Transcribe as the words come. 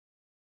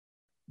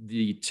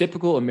the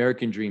typical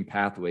American dream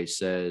pathway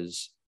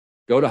says,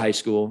 go to high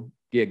school,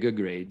 get good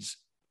grades,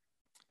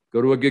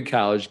 go to a good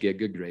college, get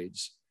good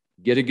grades,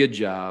 get a good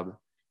job,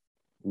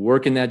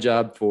 work in that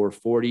job for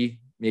 40,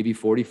 maybe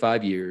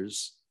 45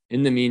 years.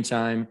 In the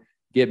meantime,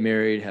 get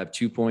married, have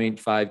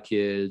 2.5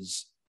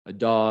 kids, a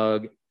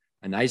dog,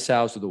 a nice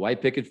house with a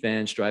white picket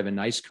fence, drive a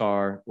nice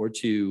car or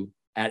two,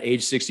 at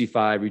age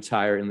 65,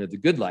 retire and live the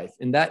good life.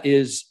 And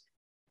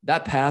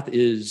that path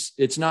is,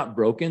 it's not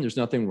broken. There's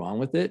nothing wrong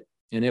with it.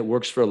 And it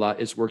works for a lot.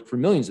 It's worked for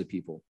millions of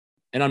people.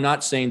 And I'm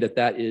not saying that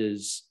that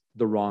is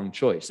the wrong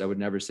choice. I would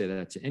never say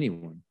that to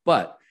anyone,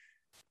 but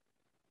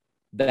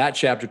that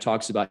chapter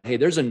talks about, hey,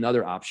 there's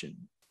another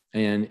option.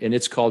 And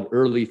it's called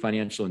early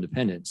financial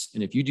independence.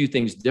 And if you do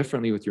things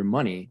differently with your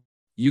money,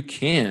 you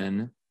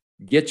can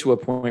get to a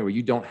point where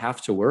you don't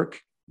have to work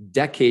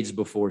decades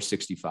before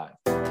 65.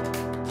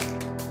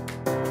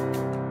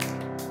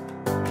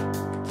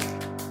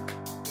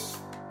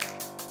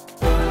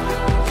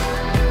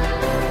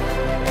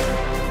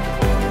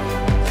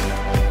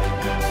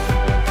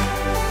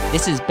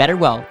 This is Better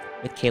Wealth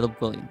with Caleb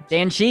Williams.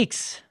 Dan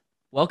Sheeks,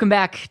 welcome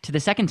back to the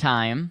second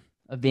time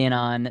of being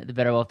on the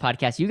Better Wealth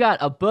podcast. You got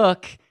a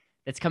book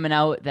that's coming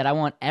out that I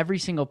want every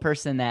single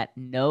person that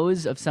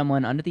knows of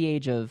someone under the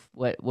age of,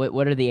 what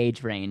are the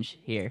age range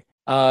here?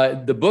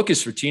 The book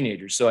is for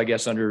teenagers, so I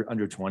guess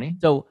under 20.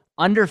 So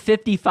under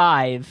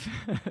 55.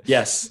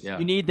 Yes. Yeah.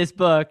 You need this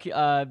book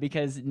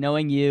because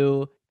knowing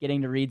you,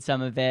 getting to read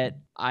some of it,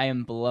 I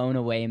am blown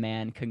away,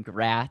 man.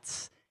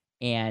 Congrats.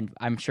 And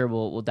I'm sure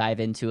we'll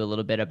dive into a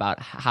little bit about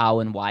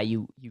how and why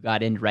you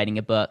got into writing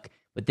a book.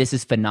 But this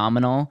is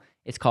phenomenal.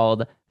 It's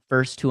called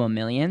First to a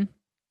Million.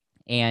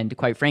 And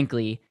quite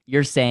frankly,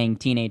 you're saying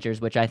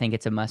teenagers, which I think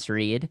it's a must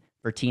read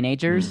for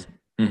teenagers.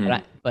 Mm-hmm.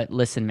 But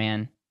listen,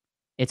 man,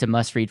 it's a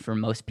must read for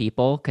most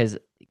people because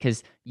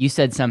you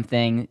said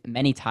something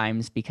many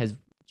times because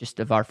just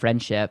of our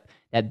friendship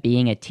that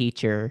being a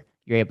teacher,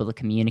 you're able to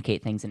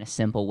communicate things in a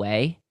simple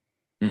way.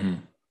 Mm-hmm.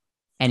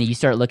 And you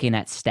start looking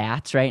at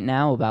stats right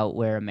now about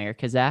where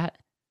America's at,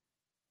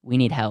 we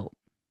need help.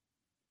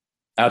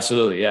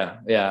 Absolutely. Yeah.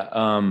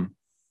 Yeah.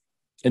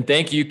 And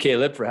thank you,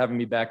 Caleb, for having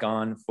me back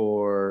on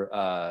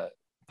for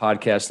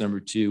podcast number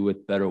 2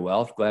 with Better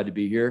Wealth. Glad to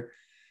be here.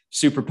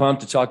 Super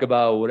pumped to talk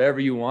about whatever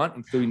you want,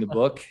 including the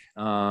book.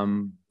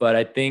 But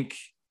I think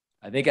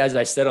as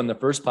I said on the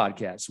first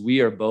podcast,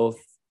 we are both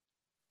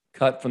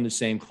cut from the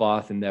same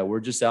cloth in that we're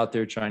just out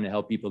there trying to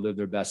help people live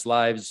their best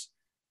lives.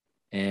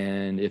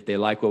 And if they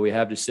like what we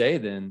have to say,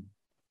 then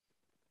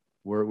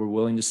we're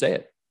willing to say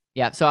it.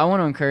 Yeah. So I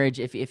want to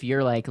encourage if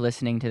you're like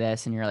listening to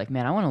this and you're like,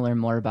 man, I want to learn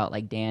more about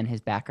like Dan,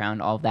 his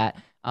background, all of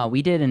that.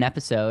 We did an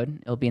episode,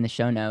 it'll be in the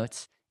show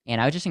notes. And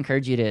I would just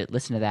encourage you to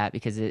listen to that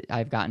because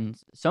I've gotten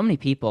so many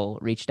people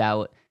reached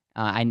out.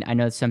 I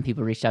know some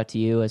people reached out to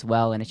you as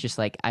well. And it's just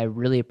like, I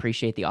really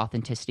appreciate the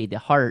authenticity, the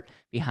heart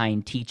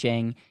behind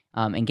teaching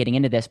and getting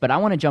into this. But I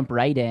want to jump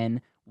right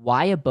in.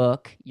 Why a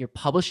book? You're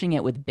publishing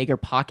it with Bigger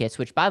Pockets,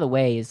 which by the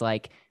way is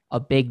like a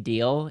big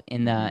deal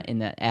in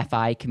the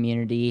FI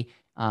community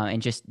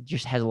and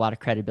just has a lot of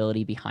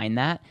credibility behind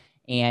that.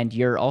 And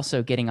you're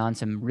also getting on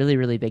some really,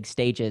 really big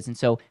stages. And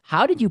so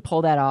how did you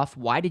pull that off?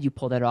 Why did you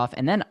pull that off?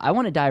 And then I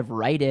want to dive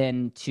right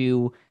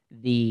into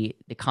the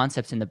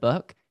concepts in the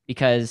book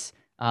because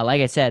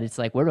like I said, it's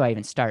like, where do I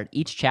even start?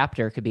 Each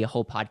chapter could be a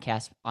whole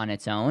podcast on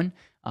its own,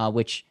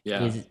 which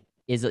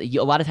is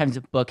a lot of times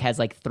a book has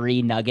like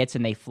 3 nuggets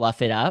and they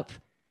fluff it up.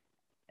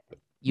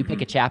 You pick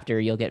a chapter,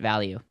 you'll get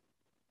value.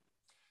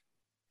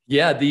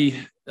 Yeah.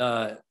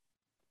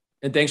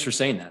 And thanks for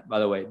saying that, by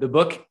the way. The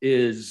book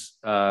is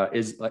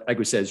like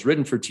we said, it's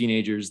written for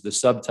teenagers. The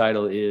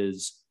subtitle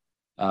is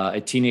A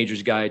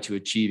Teenager's Guide to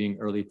Achieving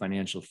Early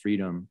Financial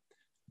Freedom.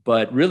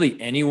 But really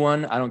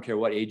anyone, I don't care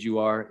what age you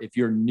are, if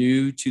you're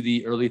new to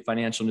the early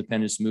financial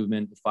independence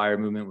movement, the FIRE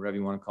movement, whatever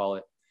you want to call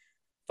it,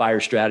 FIRE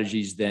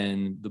strategies,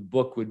 then the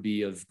book would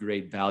be of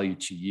great value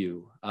to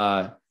you.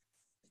 I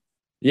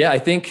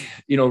think,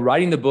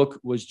 writing the book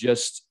was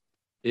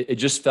it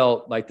just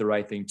felt like the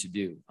right thing to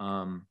do.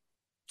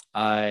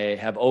 I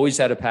have always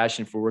had a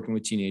passion for working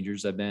with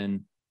teenagers. I've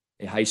been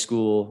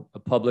a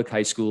public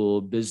high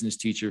school business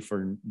teacher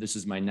this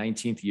is my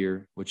 19th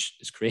year, which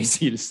is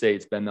crazy to say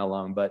it's been that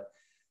long, but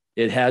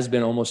it has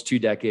been almost 2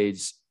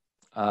 decades.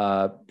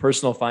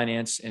 Personal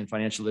finance and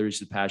financial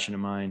literacy is a passion of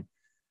mine.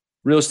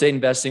 Real estate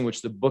investing,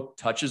 which the book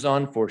touches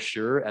on for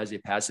sure as a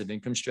passive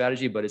income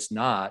strategy, but it's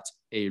not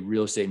a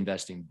real estate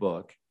investing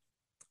book.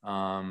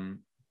 And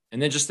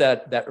then just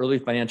that early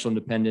financial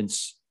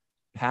independence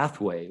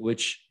pathway,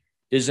 which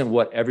isn't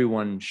what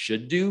everyone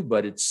should do,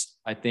 but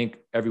I think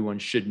everyone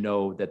should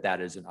know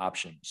that is an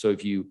option. So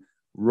if you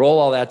roll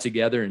all that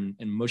together and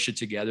mush it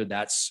together,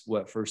 that's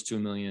what First to a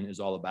Million is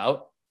all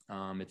about.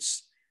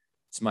 It's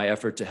my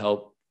effort to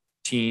help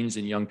teens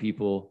and young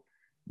people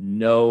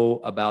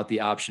know about the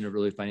option of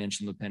early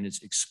financial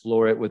independence,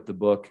 explore it with the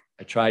book.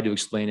 I tried to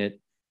explain it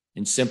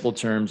in simple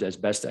terms as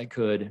best I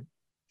could.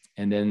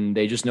 And then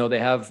they just know they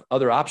have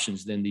other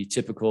options than the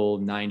typical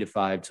 9 to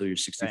 5 till you're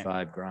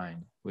 65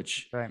 grind,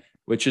 which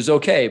which is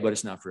okay, but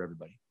it's not for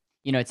everybody.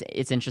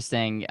 It's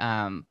interesting.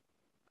 I'm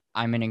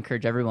going to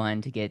encourage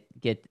everyone to get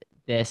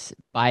this,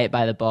 buy it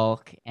by the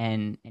bulk,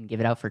 and give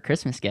it out for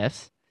Christmas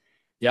gifts.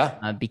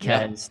 Yeah.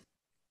 Because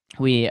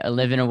we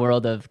live in a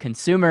world of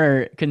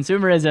consumerism,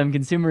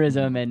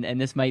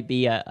 and this might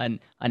be an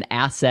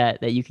asset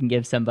that you can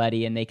give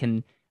somebody, and they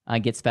can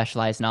get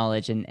specialized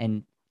knowledge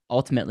and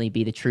ultimately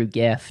be the true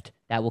gift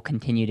that will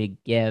continue to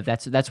give.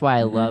 That's why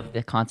I love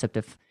the concept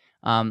of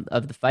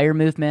the FIRE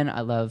movement. I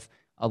love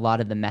a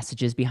lot of the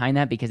messages behind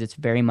that, because it's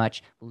very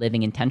much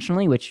living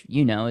intentionally, which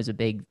is a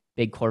big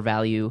core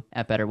value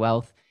at Better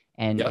Wealth.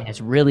 And it's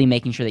really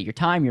making sure that your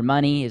time, your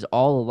money is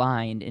all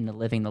aligned into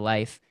living the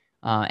life.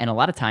 And a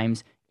lot of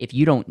times, if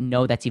you don't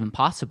know that's even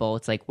possible,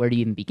 it's like, where do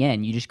you even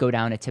begin? You just go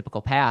down a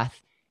typical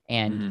path.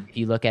 And if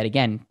you look at,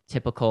 again,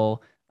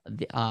 typical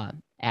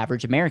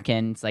average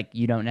American, it's like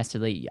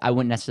I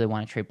wouldn't necessarily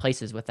want to trade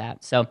places with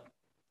that. So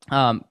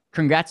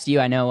congrats to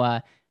you. I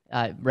know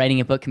writing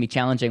a book can be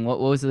challenging. What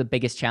was the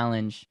biggest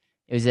challenge?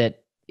 Was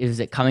it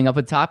coming up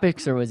with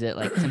topics, or was it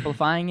like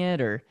simplifying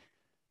it, or?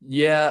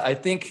 Yeah, I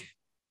think,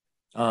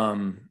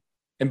 and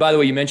by the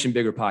way, you mentioned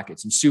Bigger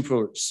Pockets. I'm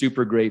super,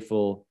 super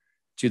grateful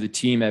to the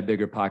team at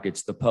Bigger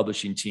Pockets, the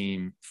publishing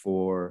team,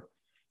 for,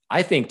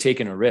 I think,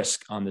 taking a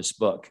risk on this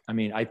book. I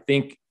mean, I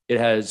think it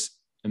has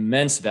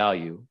immense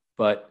value,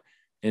 but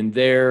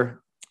the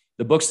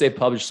books they've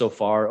published so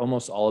far,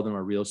 almost all of them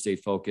are real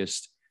estate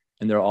focused,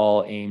 and they're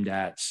all aimed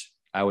at,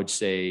 I would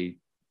say,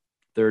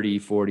 30,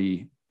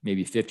 40,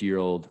 maybe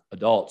 50-year-old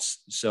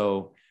adults.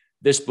 So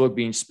this book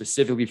being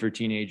specifically for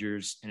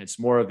teenagers, and it's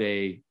more of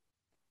I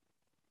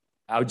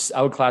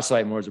would classify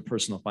it more as a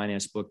personal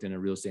finance book than a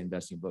real estate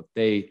investing book.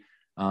 They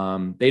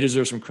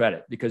deserve some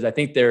credit, because I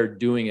think they're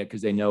doing it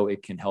because they know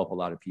it can help a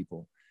lot of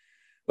people.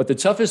 But the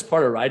toughest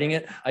part of writing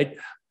it,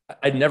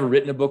 I'd never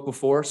written a book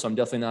before, so I'm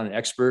definitely not an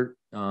expert.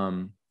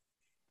 And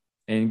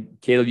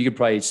Caleb, you could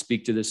probably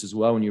speak to this as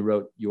well. When you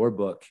wrote your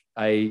book,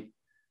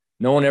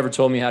 no one ever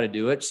told me how to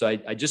do it. So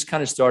I just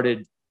kind of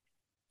started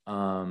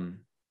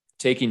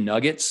taking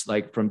nuggets,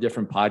 like from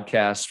different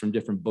podcasts, from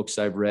different books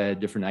I've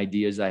read, different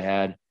ideas I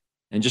had,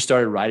 and just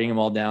started writing them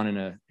all down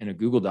in a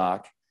Google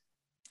Doc.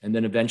 And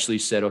then eventually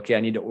said, okay, I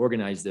need to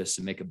organize this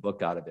and make a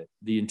book out of it.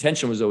 The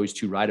intention was always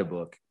to write a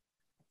book.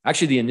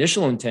 Actually, the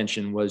initial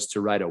intention was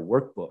to write a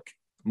workbook,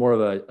 more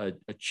of a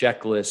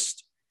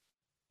checklist,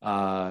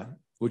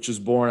 which was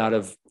born out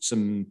of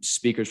some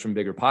speakers from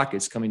Bigger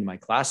Pockets coming to my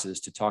classes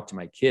to talk to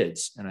my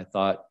kids. And I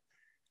thought,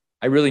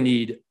 I really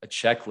need a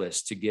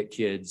checklist to get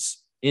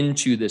kids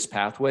into this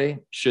pathway,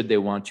 should they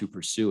want to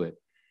pursue it.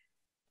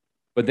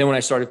 But then when I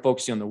started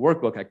focusing on the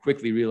workbook, I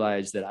quickly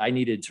realized that I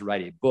needed to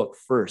write a book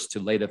first to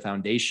lay the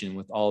foundation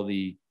with all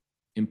the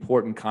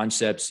important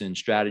concepts and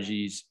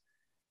strategies,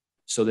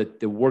 so that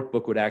the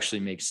workbook would actually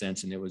make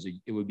sense and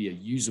it would be a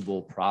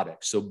usable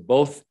product. So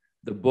both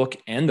the book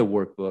and the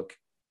workbook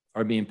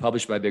are being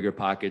published by Bigger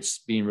Pockets,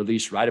 being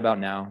released right about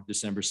now,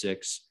 December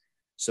 6th.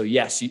 So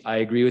yes, I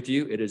agree with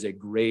you. It is a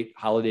great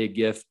holiday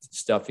gift,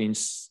 stocking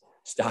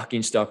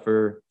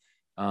stuffer,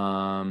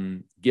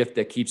 gift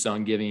that keeps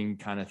on giving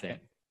kind of thing.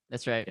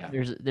 That's right. Yeah.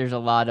 There's a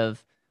lot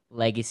of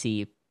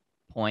legacy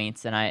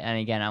points, and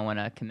again, I want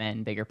to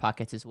commend Bigger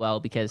Pockets as well,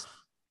 because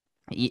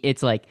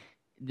it's like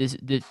this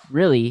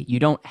really, you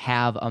don't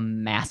have a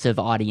massive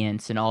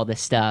audience and all this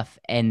stuff,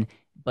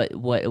 but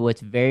what's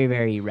very,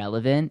 very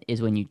relevant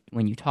is when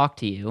you talk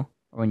to you,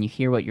 or when you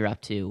hear what you're up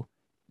to,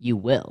 you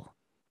will.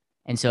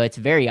 And so it's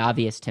very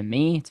obvious to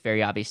me, it's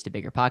very obvious to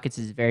Bigger Pockets,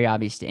 it's very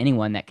obvious to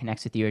anyone that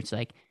connects with you. It's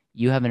like,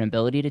 you have an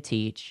ability to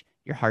teach,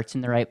 your heart's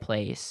in the right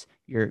place,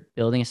 you're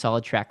building a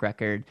solid track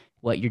record.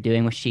 What you're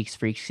doing with Sheik's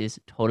Freaks is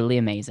totally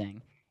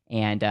amazing.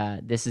 And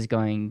this is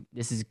going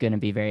to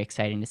be very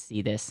exciting to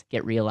see this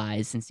get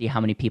realized and see how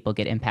many people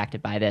get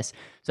impacted by this.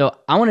 So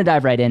I want to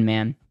dive right in,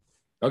 man.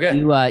 Okay.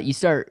 You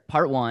start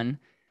part 1,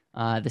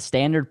 the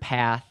standard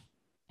path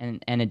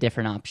and a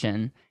different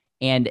option.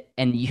 And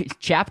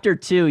chapter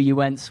 2, you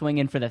went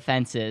swinging for the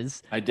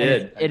fences. I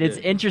did. It's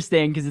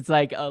interesting because it's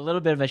like a little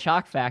bit of a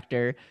shock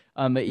factor.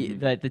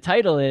 The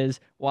title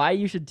is Why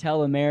You Should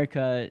Tell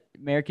American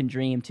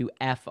Dream to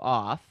F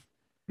Off.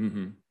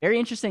 Mm-hmm. Very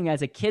interesting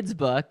as a kid's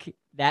book,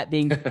 that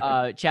being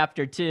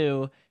chapter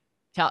 2.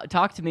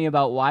 Talk to me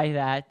about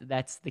why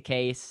that's the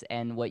case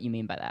and what you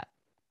mean by that.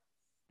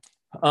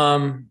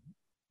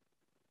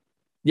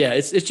 Yeah,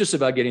 it's just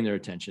about getting their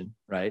attention,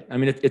 right? I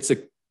mean, it's a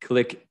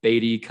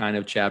clickbaity kind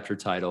of chapter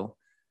title.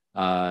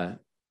 And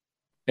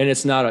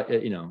it's not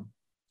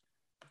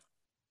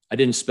I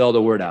didn't spell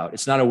the word out.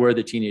 It's not a word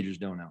that teenagers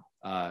don't know.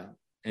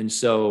 And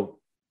so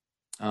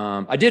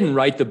I didn't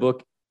write the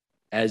book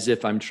as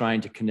if I'm trying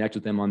to connect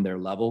with them on their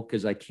level,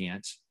 because I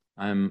can't.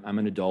 I'm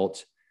an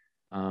adult.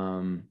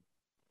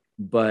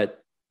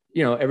 But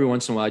every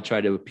once in a while I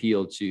try to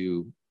appeal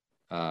to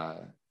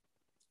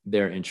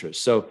their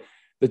interests. So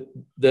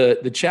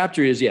the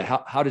chapter is,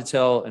 how to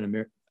tell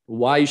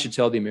why you should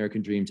tell the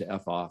American dream to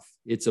F off.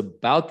 It's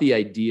about the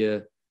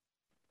idea.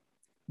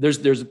 There's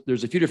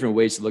a few different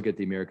ways to look at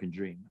the American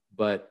dream,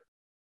 but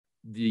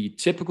the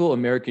typical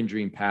American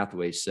dream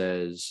pathway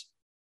says,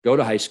 go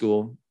to high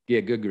school,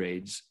 get good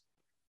grades,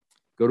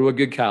 go to a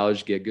good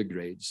college, get good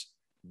grades,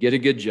 get a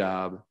good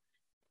job,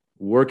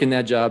 work in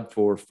that job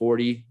for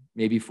 40,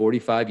 maybe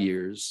 45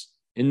 years.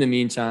 In the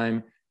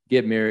meantime,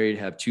 get married,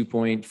 have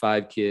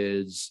 2.5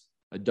 kids,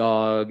 a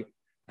dog,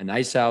 a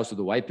nice house with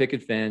a white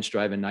picket fence,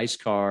 drive a nice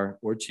car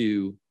or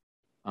two,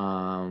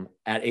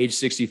 at age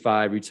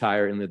 65,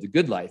 retire and live the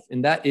good life.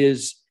 And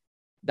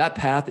that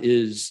path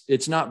is,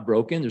 it's not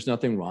broken. There's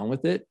nothing wrong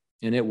with it.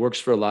 And it works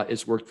for a lot.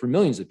 It's worked for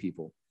millions of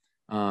people.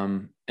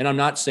 And I'm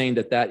not saying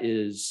that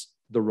is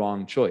the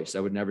wrong choice. I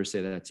would never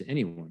say that to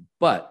anyone,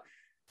 but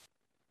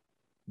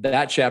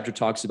that chapter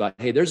talks about,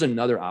 hey, there's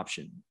another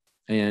option.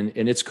 And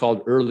it's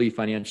called early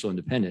financial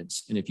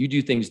independence. And if you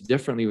do things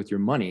differently with your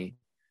money,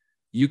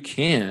 you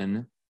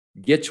can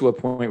get to a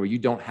point where you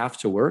don't have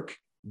to work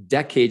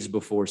decades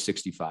before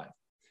 65.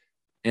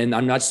 And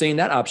I'm not saying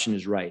that option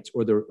is right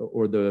or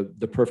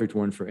the perfect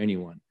one for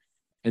anyone.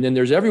 And then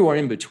there's everywhere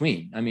in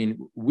between. I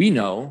mean, we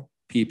know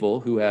people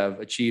who have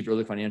achieved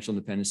early financial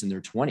independence in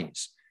their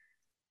 20s.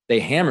 They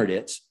hammered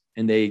it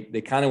and they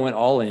kind of went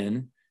all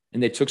in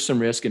and they took some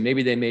risk and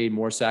maybe they made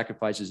more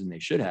sacrifices than they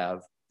should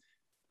have.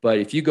 But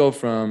if you go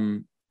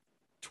from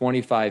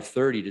 25,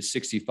 30 to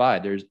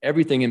 65, there's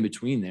everything in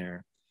between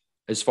there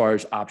as far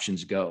as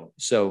options go.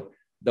 So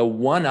the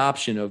one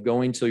option of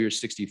going till you're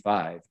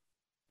 65,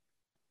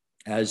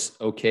 as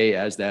okay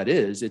as that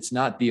is, it's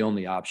not the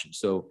only option.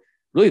 So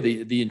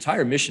really the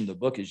entire mission of the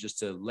book is just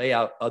to lay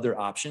out other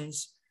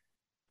options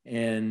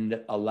and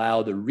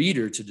allow the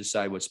reader to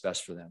decide what's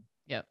best for them.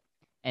 Yep.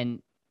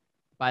 And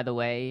by the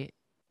way,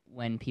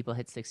 when people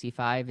hit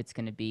 65, it's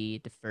going to be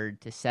deferred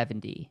to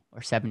 70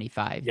 or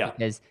 75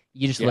 because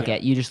you just look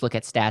at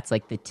stats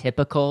like the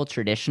typical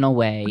traditional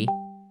way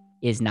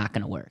is not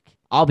going to work.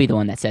 I'll be the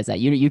one that says that.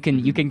 You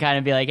can kind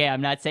of be like, hey,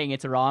 I'm not saying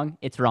it's wrong.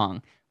 It's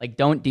wrong. Like,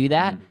 don't do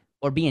that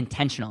or be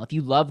intentional. If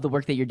you love the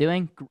work that you're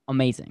doing,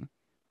 amazing.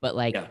 But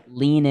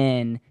lean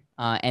in,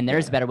 and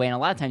there's a better way. And a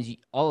lot of times,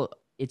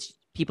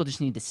 people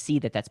just need to see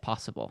that that's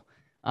possible.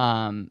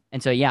 And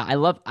so, I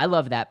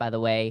love that. By the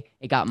way,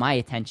 it got my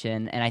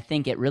attention, and I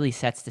think it really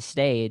sets the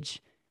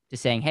stage to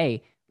saying,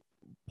 hey,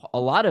 a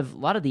lot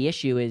of the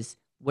issue is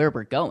where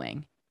we're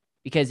going,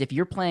 because if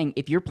you're playing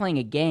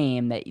a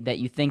game that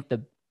you think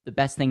the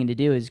best thing to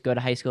do is go to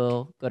high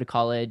school, go to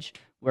college,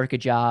 work a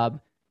job,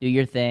 do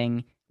your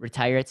thing,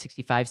 retire at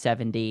 65,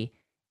 70,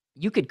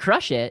 you could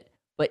crush it,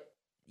 but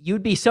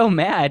you'd be so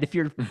mad if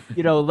you're,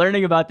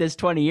 learning about this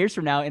 20 years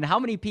from now. And how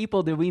many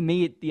people did we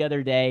meet the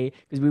other day?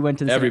 Because we went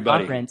to this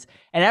conference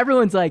and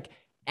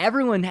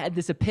everyone had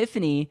this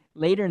epiphany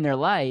later in their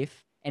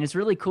life. And it's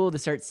really cool to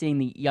start seeing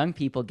the young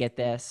people get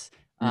this.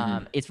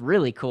 It's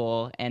really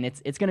cool. And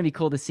it's going to be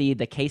cool to see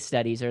the case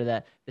studies or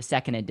the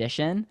second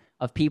edition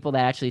of people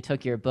that actually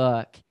took your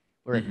book,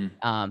 were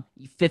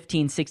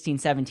 15, 16,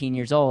 17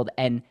 years old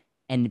and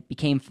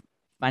became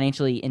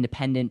financially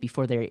independent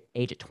before their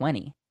age of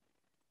 20.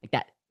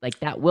 Like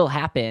that will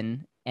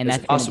happen. And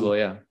that's possible.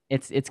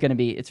 It's going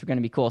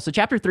to be cool. So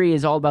chapter 3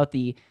 is all about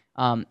the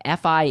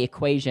FI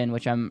equation,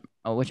 which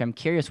I'm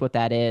curious what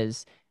that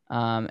is.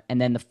 And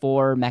then the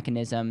 4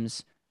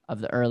 mechanisms of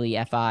the early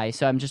FI.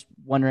 So I'm just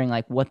wondering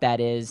like what that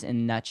is in a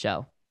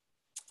nutshell.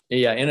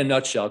 Yeah, in a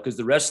nutshell, because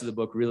the rest of the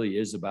book really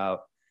is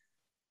about,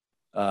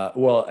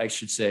 I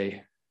should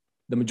say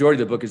the majority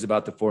of the book is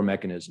about the 4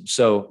 mechanisms.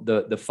 So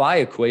the FI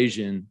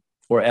equation,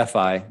 or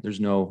FI,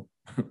 there's no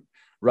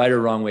right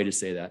or wrong way to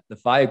say that. The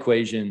FI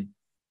equation,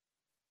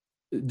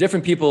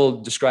 different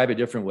people describe it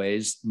different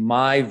ways.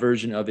 My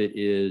version of it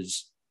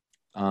is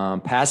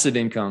passive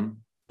income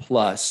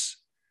plus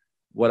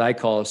what I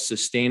call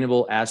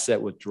sustainable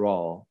asset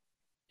withdrawal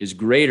is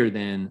greater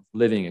than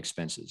living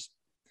expenses.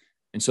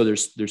 And so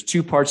there's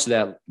 2 parts to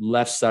that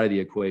left side of the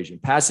equation.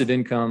 Passive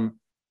income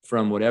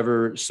from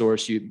whatever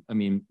source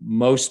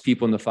most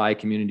people in the FI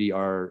community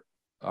are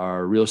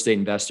real estate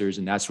investors,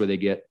 and that's where they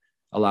get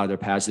a lot of their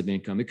passive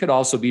income. It could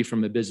also be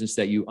from a business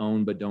that you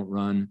own but don't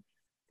run.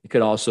 It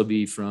could also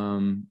be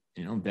from,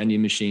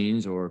 vending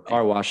machines or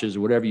car washes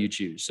or whatever you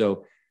choose.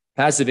 So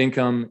passive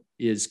income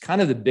is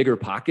kind of the bigger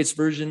pockets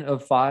version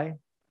of FI,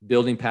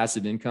 building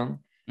passive income.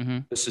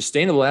 The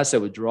sustainable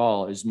asset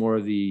withdrawal is more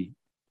of the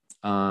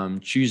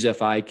Choose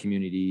FI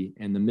community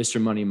and the Mr.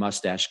 Money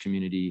Mustache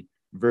community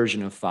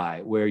version of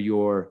FI, where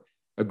you're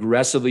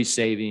aggressively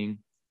saving,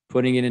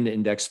 putting it into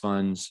index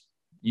funds,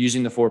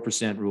 using the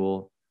 4%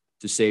 rule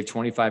to save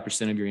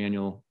 25% of your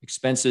annual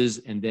expenses.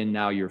 And then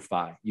now you're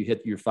FI. You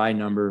hit your FI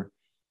number,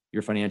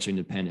 you're financially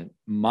independent.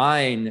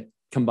 Mine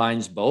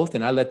combines both.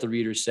 And I let the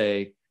reader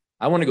say,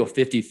 I want to go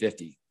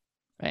 50-50,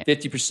 right?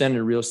 50%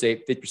 in real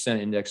estate, 50%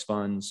 index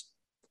funds,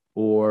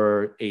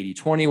 or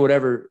 80-20,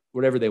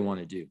 whatever they want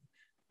to do.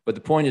 But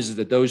the point is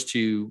that those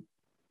 2,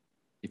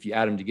 if you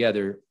add them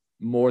together,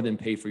 more than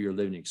pay for your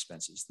living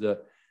expenses. The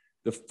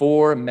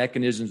 4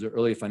 mechanisms of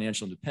early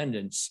financial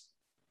independence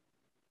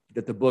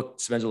that the book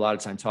spends a lot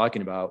of time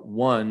talking about.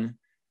 One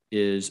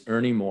is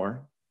earning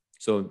more.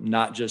 So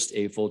not just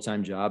a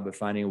full-time job, but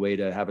finding a way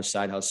to have a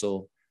side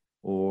hustle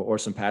or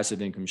some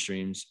passive income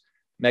streams.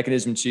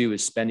 Mechanism 2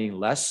 is spending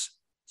less.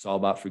 It's all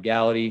about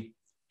frugality,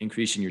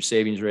 increasing your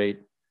savings rate.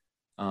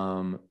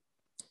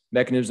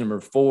 Mechanism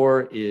number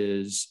 4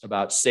 is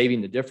about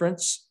saving the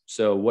difference.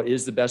 So what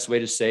is the best way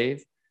to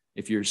save?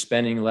 If you're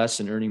spending less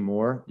and earning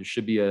more, there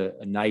should be a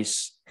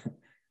nice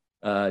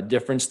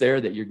difference there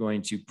that you're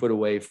going to put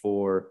away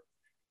for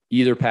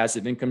either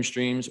passive income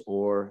streams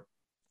or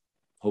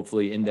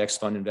hopefully index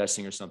fund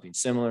investing or something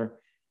similar.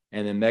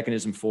 And then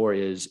mechanism 4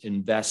 is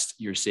invest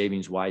your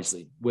savings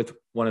wisely with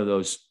one of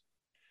those.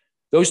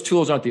 Those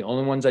tools aren't the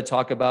only ones I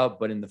talk about,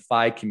 but in the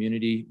FI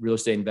community, real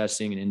estate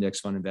investing and index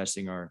fund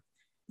investing are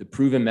the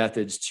proven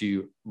methods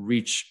to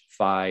reach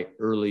FI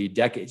early,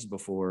 decades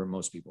before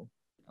most people.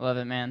 I love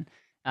it, man.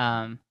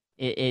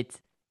 It's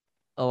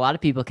a lot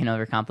of people can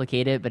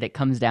overcomplicate it, but it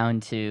comes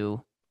down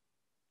to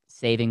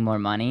saving more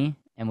money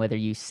and whether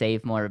you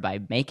save more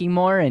by making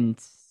more and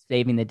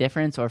saving the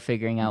difference or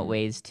figuring out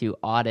ways to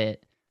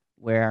audit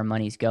where our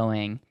money's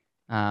going.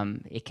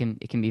 It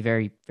can be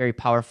very, very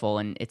powerful,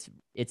 and it's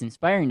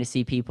inspiring to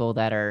see people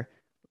that are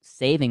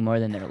saving more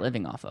than they're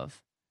living off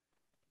of.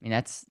 I mean,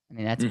 that's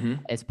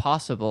it's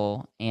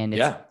possible, and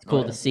it's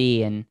cool to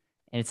see, and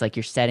it's like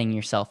you're setting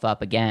yourself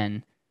up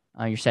again.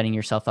 You're setting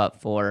yourself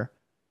up for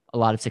a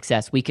lot of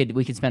success. We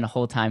could spend a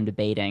whole time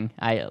debating.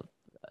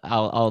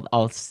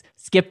 I'll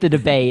skip the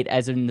debate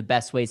as in the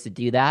best ways to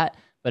do that.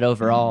 But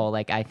overall,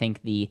 like I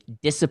think the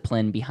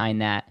discipline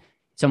behind that,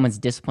 someone's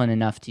disciplined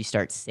enough to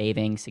start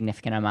saving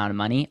significant amount of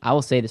money. I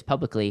will say this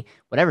publicly: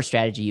 whatever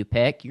strategy you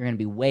pick, you're going to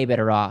be way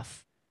better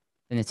off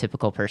than the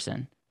typical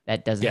person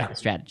that doesn't have a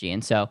strategy.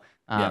 And so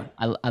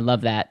I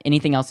love that.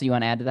 Anything else that you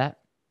want to add to that?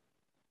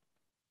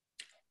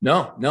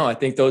 No, I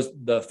think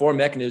the 4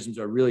 mechanisms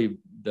are really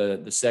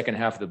the second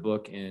half of the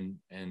book. And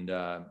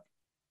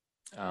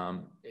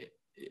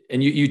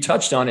you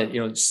touched on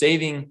it,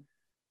 saving,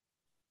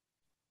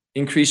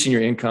 increasing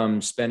your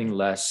income, spending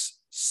less,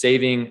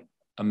 saving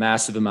a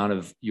massive amount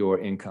of your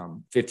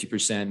income,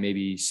 50%,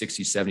 maybe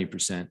 60,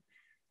 70%.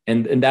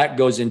 And that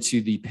goes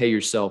into the pay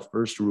yourself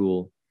first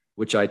rule,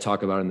 which I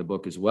talk about in the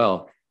book as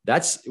well.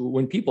 That's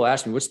when people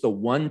ask me, what's the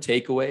one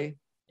takeaway?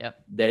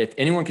 Yep. That if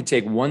anyone could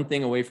take one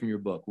thing away from your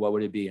book, what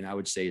would it be? And I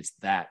would say it's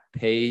that: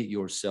 pay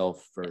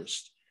yourself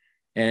first,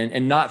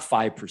 and not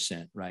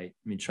 5%, right?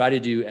 I mean, try to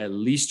do at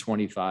least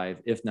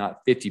 25, if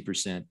not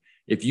 50%.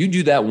 If you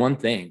do that one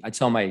thing, I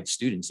tell my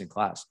students in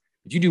class,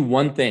 if you do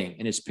one thing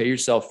and it's pay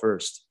yourself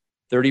first,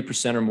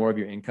 30% or more of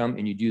your income,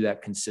 and you do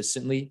that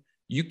consistently,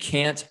 you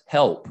can't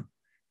help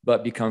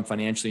but become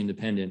financially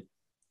independent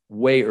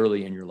way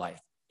early in your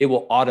life. It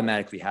will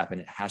automatically happen.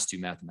 It has to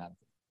mathematically.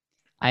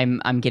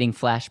 I'm getting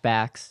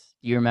flashbacks.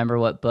 Do you remember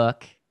what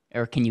book,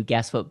 or can you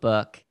guess what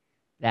book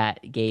that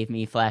gave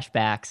me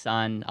flashbacks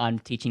on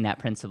teaching that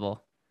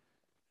principle?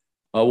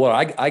 Well,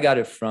 I got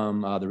it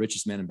from The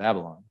Richest Man in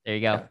Babylon. There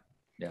you go.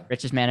 Yeah.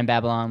 Richest Man in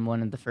Babylon,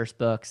 one of the first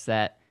books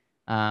that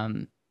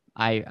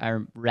I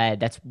read.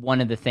 That's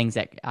one of the things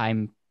that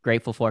I'm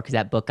grateful for, because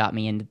that book got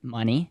me into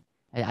money.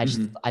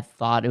 I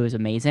thought it was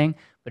amazing,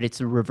 but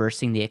it's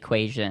reversing the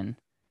equation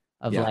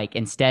of like,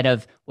 instead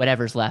of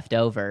whatever's left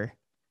over,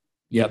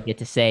 you get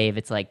to save.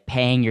 It's like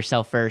paying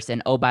yourself first.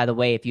 And oh, by the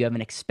way, if you have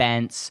an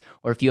expense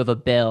or if you have a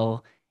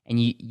bill and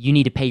you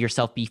need to pay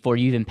yourself before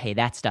you even pay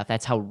that stuff,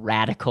 that's how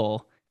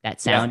radical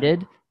that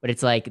sounded. But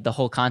it's like the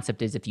whole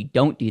concept is, if you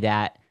don't do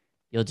that,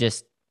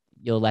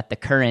 you'll let the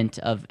current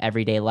of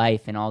everyday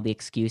life and all the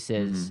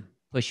excuses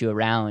push you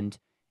around.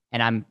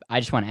 And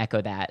I just want to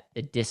echo that,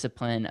 the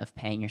discipline of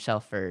paying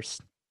yourself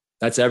first.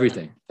 That's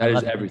everything. That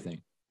is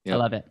everything. Yep. I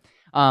love it.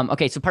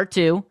 Okay. So part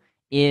 2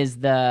 is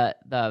the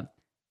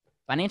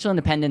Financial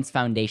Independence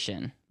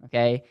Foundation.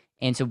 Okay.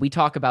 And so we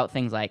talk about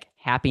things like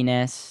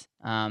happiness,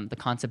 the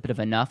concept of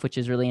enough, which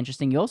is really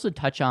interesting. You also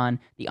touch on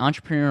the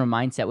entrepreneurial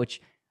mindset,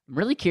 which I'm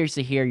really curious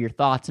to hear your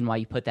thoughts and why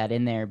you put that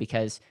in there,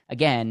 because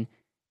again,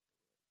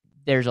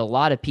 there's a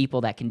lot of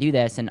people that can do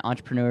this, and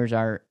entrepreneurs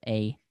are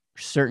a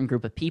certain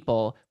group of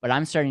people, but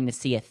I'm starting to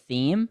see a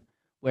theme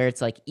where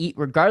it's like,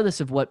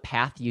 regardless of what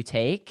path you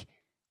take,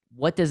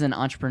 what does an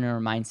entrepreneur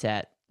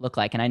mindset look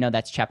like? And I know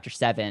that's chapter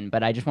 7,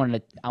 but I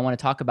want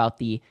to talk about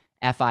the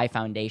FI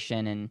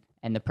Foundation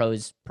and the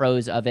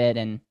pros of it,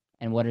 and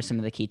what are some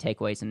of the key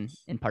takeaways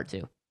in part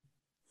 2.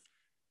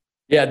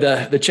 Yeah,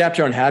 the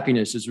chapter on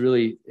happiness is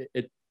really,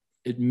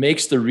 it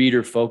makes the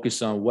reader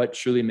focus on what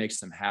truly makes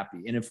them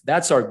happy. And if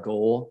that's our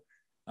goal,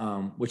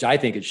 which I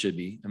think it should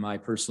be, in my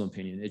personal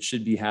opinion, it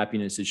should be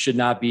happiness. It should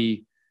not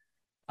be,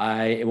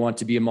 I want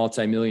to be a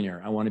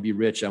multimillionaire. I want to be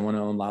rich. I want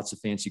to own lots of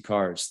fancy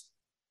cars.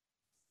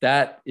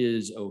 That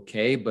is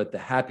okay. But the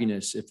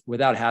happiness,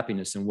 without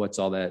happiness, then what's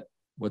all that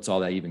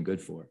even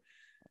good for?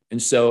 And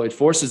so it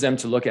forces them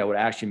to look at what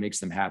actually makes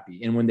them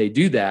happy. And when they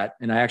do that,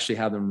 and I actually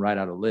have them write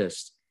out a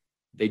list,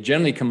 they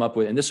generally come up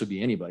with, and this would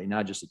be anybody,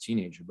 not just a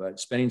teenager, but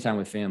spending time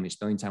with family,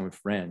 spending time with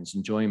friends,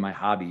 enjoying my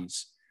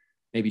hobbies,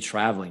 maybe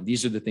traveling.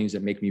 These are the things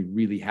that make me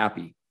really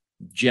happy.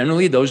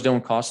 Generally, those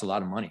don't cost a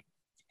lot of money.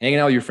 Hanging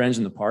out with your friends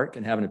in the park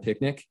and having a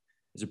picnic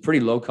is a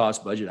pretty low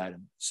cost budget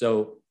item.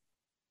 So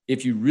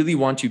if you really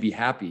want to be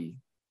happy,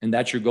 and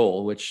that's your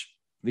goal, which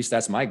at least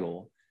that's my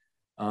goal,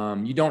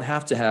 you don't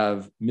have to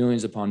have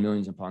millions upon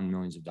millions upon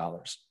millions of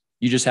dollars.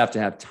 You just have to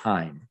have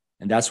time.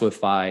 And that's what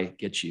FI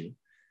gets you.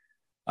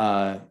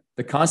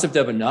 The concept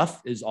of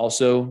enough is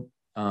also,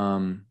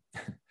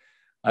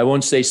 I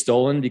won't say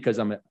stolen, because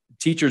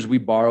teachers, we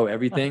borrow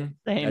everything.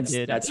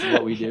 That's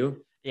what we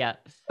do. Yeah.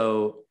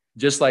 So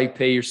just like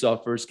Pay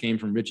Yourself First came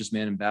from Richest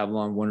Man in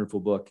Babylon, wonderful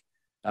book.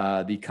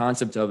 The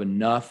concept of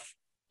enough,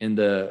 in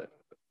the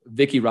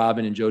Vicki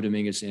Robin and Joe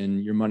Dominguez in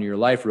Your Money, Your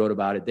Life wrote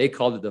about it. They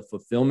called it the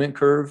fulfillment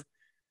curve.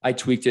 I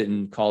tweaked it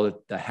and called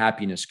it the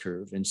happiness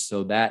curve. And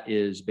so that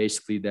is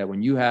basically that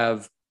when you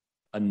have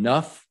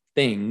enough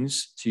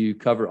things to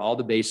cover all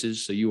the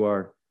bases, so you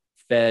are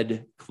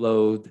fed,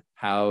 clothed,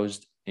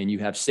 housed, and you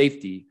have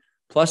safety,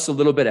 plus a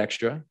little bit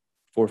extra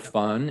for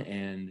fun.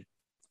 And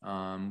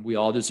we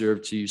all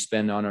deserve to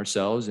spend on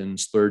ourselves and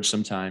splurge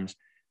sometimes.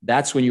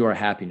 That's when you are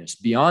happiness.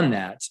 Beyond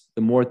that,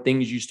 the more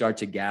things you start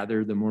to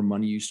gather, the more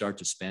money you start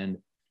to spend,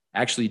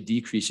 actually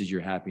decreases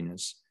your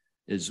happiness,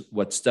 is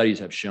what studies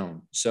have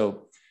shown.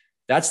 So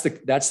that's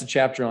the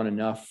chapter on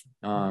enough.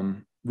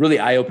 Really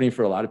eye-opening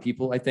for a lot of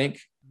people, I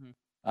think.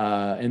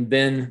 And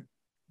then,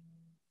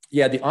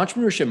 the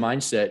entrepreneurship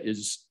mindset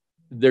is,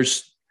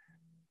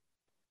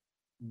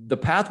 the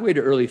pathway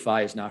to early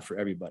FI is not for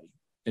everybody.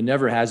 It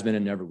never has been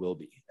and never will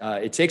be.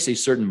 It takes a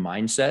certain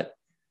mindset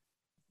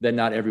that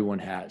not everyone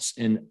has.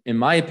 And in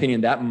my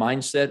opinion, that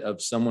mindset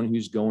of someone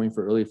who's going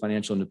for early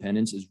financial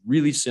independence is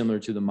really similar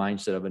to the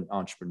mindset of an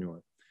entrepreneur.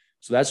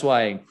 So that's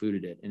why I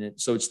included it.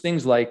 So it's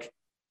things like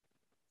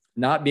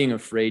not being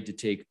afraid to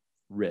take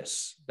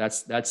risks.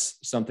 That's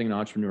something an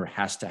entrepreneur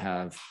has to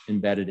have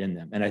embedded in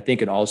them. And I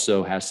think it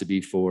also has to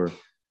be for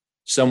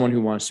someone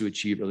who wants to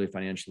achieve early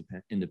financial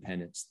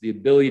independence, the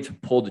ability to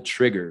pull the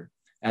trigger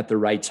at the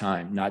right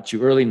time, not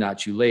too early, not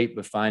too late,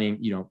 but finding,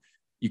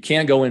 you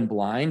can't go in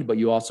blind, but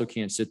you also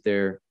can't sit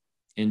there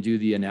and do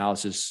the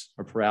analysis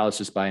or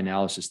paralysis by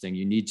analysis thing.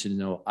 You need to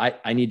know,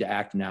 I need to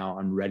act now.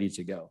 I'm ready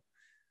to go.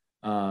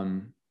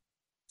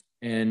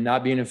 And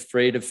not being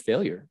afraid of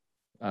failure.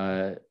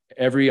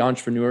 Every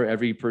entrepreneur,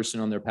 every person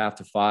on their path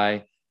to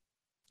FI,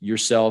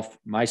 yourself,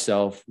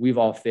 myself, we've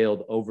all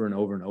failed over and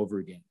over and over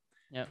again.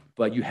 Yep.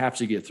 But you have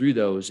to get through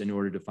those in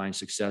order to find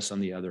success on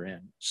the other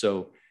end.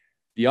 So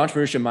the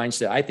entrepreneurship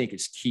mindset, I think,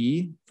 is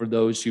key for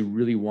those who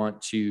really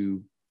want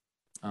to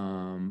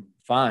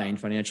find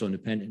financial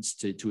independence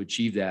to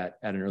achieve that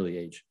at an early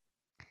age.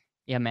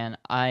 Yeah, man,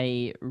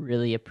 I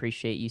really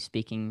appreciate you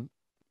speaking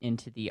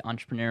into the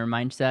entrepreneur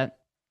mindset,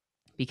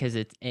 because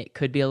it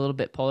could be a little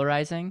bit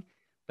polarizing,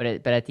 but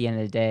at the end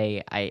of the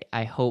day,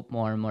 I hope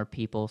more and more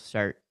people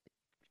start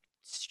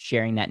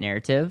sharing that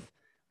narrative,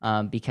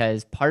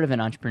 because part of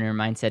an entrepreneur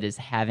mindset is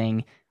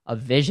having a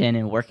vision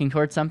and working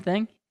towards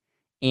something.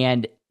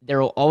 And there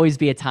will always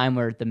be a time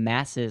where the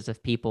masses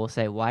of people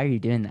say, why are you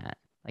doing that?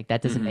 Like,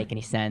 that doesn't make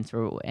any sense.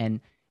 And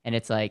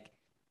it's like,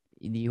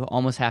 you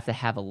almost have to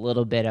have a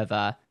little bit of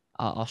a,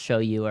 I'll show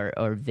you,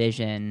 or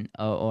vision,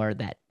 or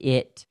that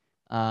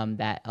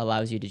that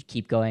allows you to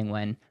keep going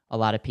when a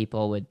lot of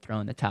people would throw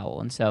in the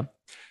towel. And so,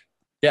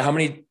 yeah. How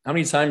many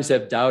times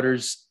have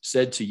doubters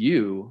said to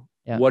you,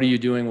 what are you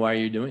doing? Why are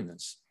you doing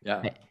this?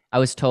 Yeah. I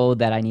was told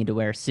that I need to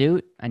wear a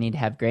suit. I need to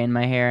have gray in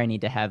my hair. I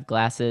need to have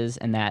glasses,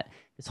 and that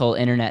this whole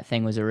internet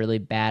thing was a really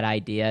bad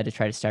idea to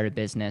try to start a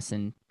business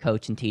and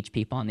coach and teach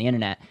people on the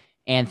internet.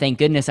 And thank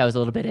goodness I was a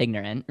little bit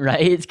ignorant,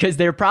 right? Because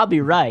they're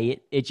probably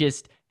right. It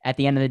just, at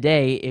the end of the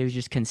day, it was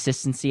just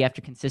consistency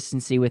after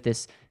consistency with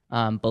this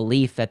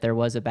belief that there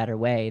was a better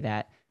way,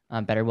 that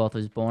Better Wealth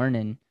was born.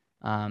 And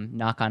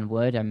knock on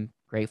wood, I'm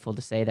grateful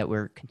to say that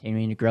we're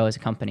continuing to grow as a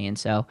company. And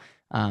so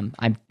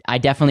I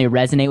definitely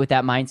resonate with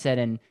that mindset.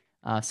 And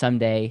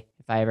someday,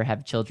 if I ever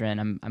have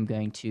children, I'm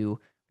going to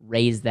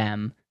raise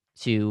them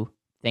to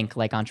think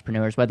like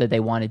entrepreneurs, whether they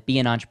want to be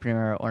an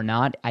entrepreneur or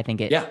not. I think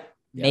it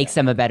makes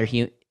them a better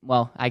human.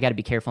 Well, I got to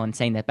be careful in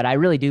saying that, but I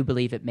really do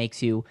believe it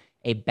makes you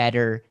a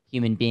better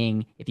human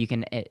being if you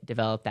can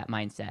develop that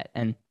mindset.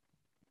 And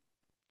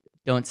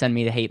don't send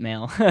me the hate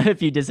mail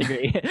if you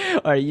disagree,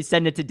 or you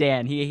send it to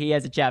Dan. He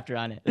has a chapter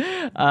on it.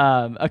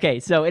 Okay.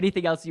 So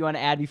anything else you want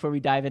to add before we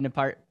dive into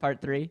part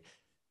 3?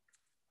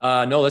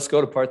 No, let's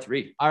go to part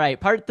 3. All right.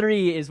 Part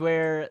 3 is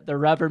where the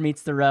rubber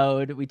meets the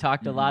road. We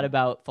talked a lot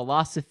about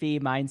philosophy,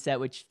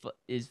 mindset, which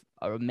is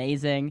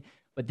amazing,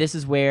 but this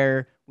is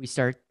where we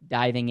start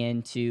diving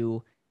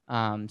into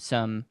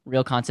some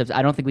real concepts.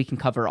 I don't think we can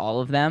cover all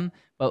of them,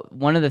 but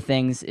one of the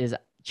things is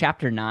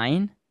chapter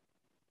 9.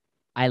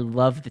 I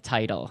love the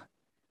title,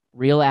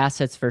 Real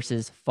Assets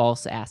versus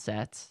False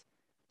Assets.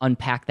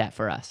 Unpack that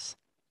for us.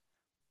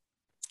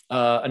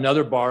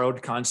 Another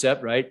borrowed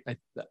concept, right?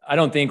 I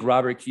don't think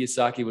Robert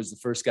Kiyosaki was the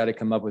first guy to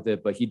come up with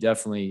it, but he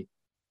definitely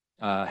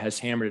has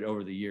hammered it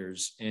over the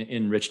years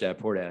in Rich Dad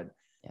Poor Dad.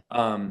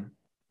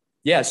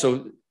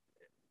 So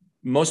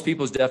most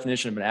people's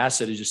definition of an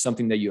asset is just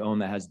something that you own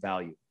that has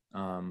value.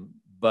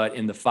 But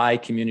in the FI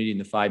community, in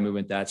the FI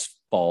movement, that's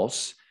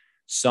false.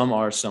 Some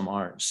are, some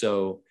aren't.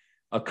 So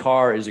a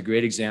car is a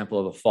great example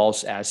of a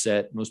false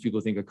asset. Most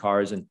people think a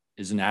car is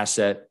an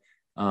asset.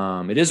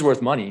 It is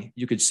worth money.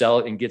 You could sell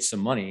it and get some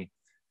money,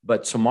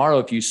 but tomorrow,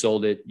 if you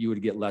sold it, you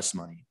would get less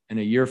money. And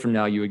a year from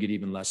now, you would get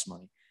even less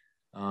money.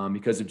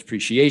 Because of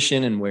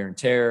depreciation and wear and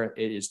tear,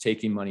 it is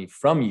taking money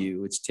from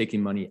you. It's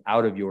taking money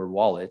out of your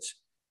wallet.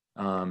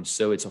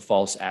 So it's a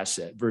false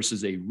asset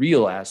versus a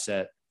real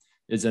asset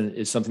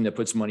is something that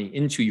puts money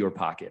into your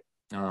pocket.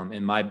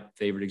 And my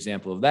favorite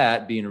example of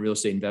that, being a real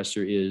estate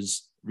investor,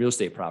 is real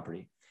estate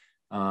property.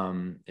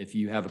 If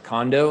you have a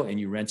condo and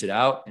you rent it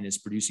out and it's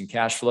producing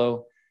cash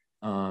flow,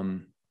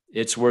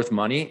 it's worth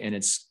money, and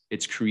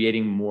it's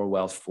creating more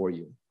wealth for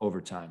you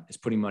over time. It's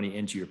putting money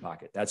into your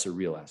pocket. That's a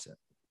real asset.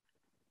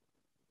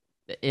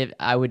 If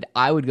I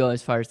would go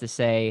as far as to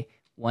say,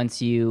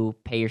 once you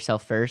pay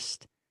yourself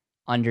first,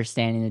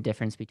 understanding the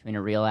difference between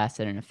a real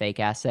asset and a fake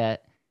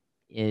asset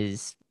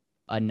is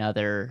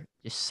another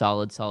just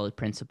solid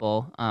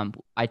principle.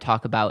 I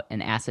talk about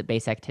an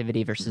asset-based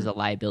activity versus a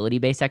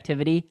liability-based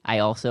activity. I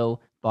also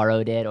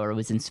borrowed it or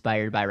was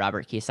inspired by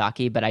Robert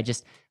Kiyosaki, but I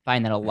just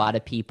find that a lot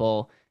of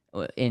people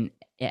in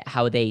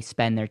how they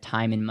spend their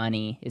time and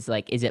money is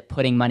like, is it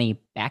putting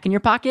money back in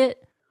your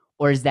pocket,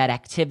 or is that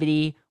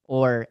activity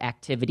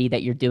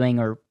that you're doing,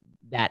 or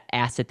that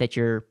asset that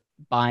you're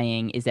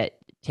buying, is that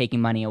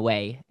taking money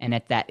away?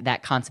 And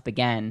that concept,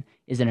 again,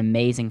 is an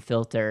amazing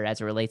filter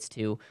as it relates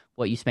to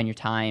what you spend your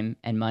time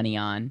and money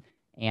on.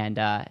 And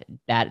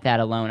that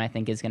alone, I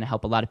think, is going to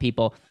help a lot of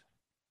people.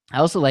 I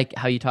also like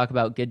how you talk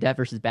about good debt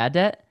versus bad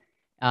debt.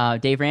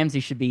 Dave Ramsey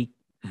should be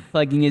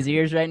plugging his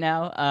ears right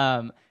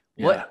now.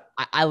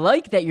 I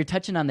like that you're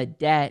touching on the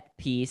debt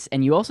piece,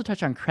 and you also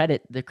touch on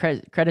the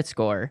credit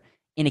score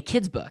in a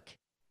kid's book,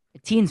 a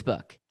teen's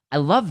book. I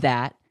love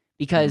that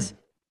because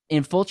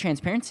in full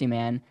transparency,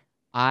 man,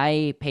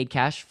 I paid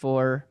cash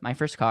for my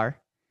first car.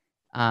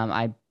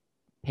 I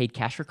paid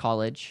cash for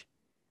college.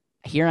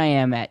 Here I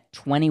am at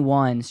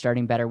 21,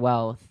 starting Better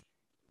Wealth.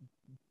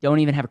 Don't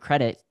even have a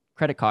credit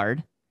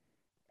card.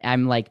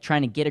 I'm like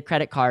trying to get a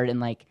credit card, and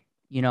like,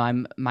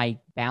 my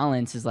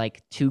balance is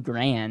like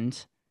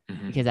 $2,000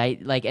 because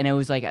and it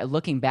was like,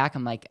 looking back,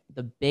 I'm like,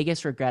 the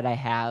biggest regret I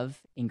have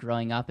in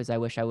growing up is I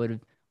wish I would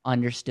have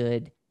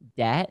understood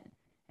debt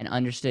and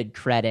understood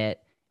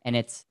credit. And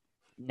it's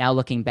now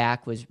looking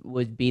back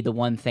would be the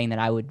one thing that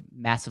I would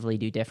massively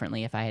do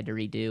differently if I had to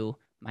redo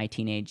my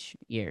teenage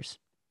years.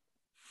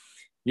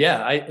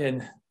 Yeah.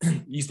 And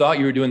you thought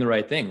you were doing the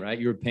right thing, right?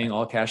 You were paying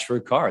all cash for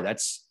a car.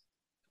 That's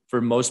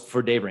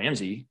for Dave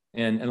Ramsey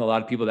and a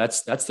lot of people,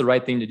 that's the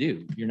right thing to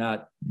do. You're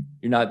not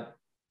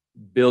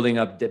building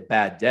up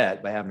bad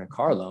debt by having a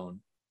car loan.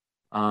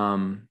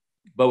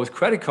 But with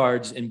credit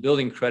cards and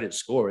building credit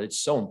score, it's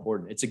so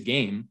important. It's a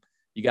game.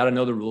 You got to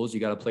know the rules. You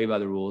got to play by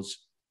the rules.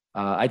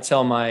 I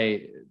tell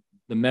the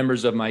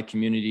members of my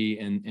community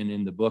and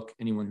in the book,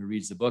 anyone who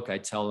reads the book, I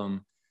tell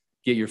them,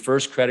 get your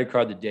first credit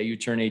card the day you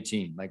turn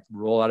 18. Like,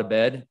 roll out of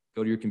bed,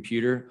 go to your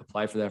computer,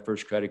 apply for that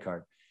first credit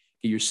card.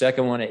 Get your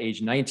second one at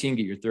age 19,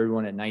 get your third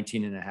one at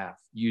 19 and a half.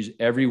 Use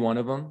every one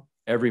of them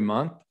every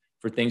month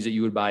for things that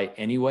you would buy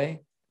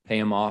anyway. Pay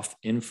them off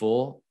in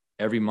full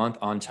every month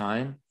on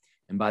time.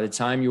 And by the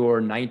time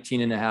you're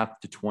 19 and a half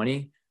to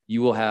 20,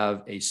 you will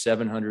have a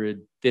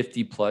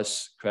 750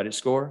 plus credit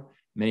score.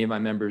 Many of my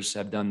members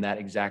have done that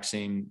exact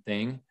same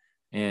thing.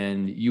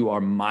 And you are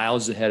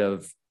miles ahead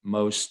of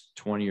most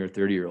 20 or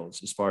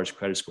 30-year-olds as far as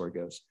credit score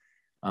goes.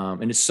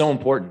 And it's so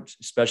important,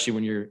 especially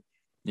when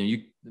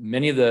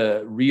many of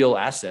the real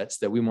assets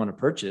that we want to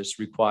purchase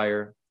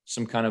require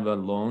some kind of a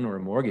loan or a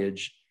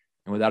mortgage.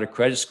 And without a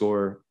credit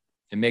score,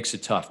 it makes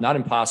it tough. Not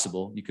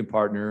impossible. You can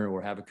partner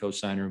or have a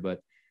co-signer, but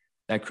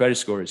that credit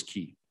score is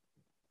key.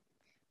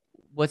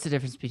 What's the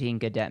difference between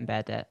good debt and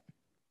bad debt?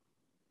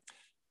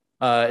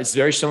 It's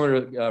very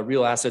similar to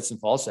real assets and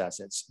false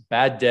assets.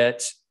 Bad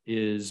debt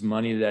is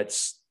money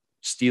that's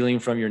stealing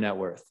from your net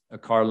worth. A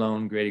car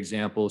loan, great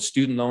example.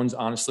 Student loans,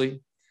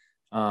 honestly,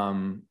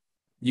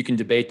 you can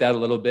debate that a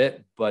little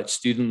bit, but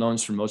student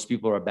loans for most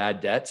people are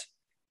bad debt.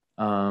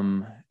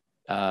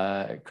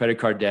 Credit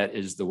card debt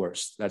is the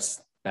worst.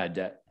 That's bad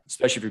debt,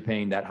 especially if you're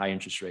paying that high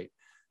interest rate.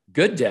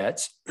 Good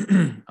debt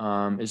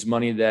is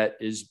money that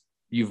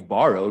you've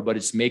borrowed, but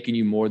it's making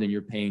you more than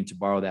you're paying to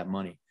borrow that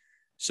money.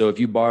 So if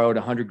you borrowed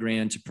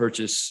 $100,000 to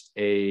purchase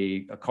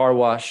a car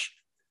wash,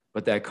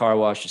 but that car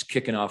wash is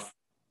kicking off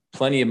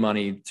plenty of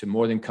money to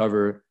more than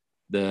cover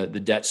the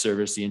debt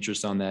service, the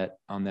interest on that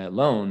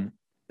loan,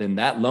 then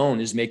that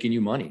loan is making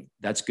you money.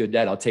 That's good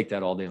debt. I'll take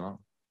that all day long.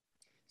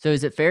 So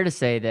is it fair to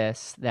say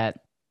that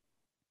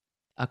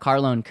a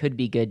car loan could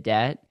be good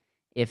debt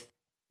if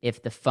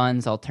the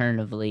funds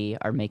alternatively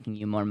are making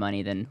you more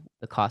money than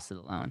the cost of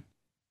the loan?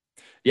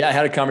 Yeah, I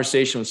had a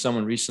conversation with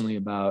someone recently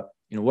about,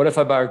 what if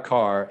I buy a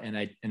car and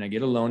I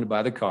get a loan to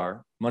buy the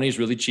car? Money is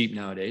really cheap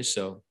nowadays,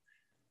 so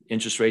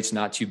interest rate's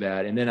not too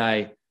bad. And then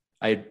I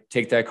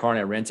take that car and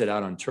I rent it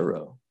out on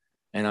Turo,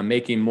 and I'm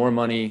making more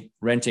money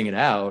renting it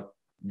out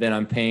than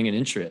I'm paying in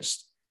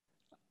interest.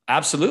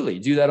 Absolutely,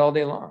 do that all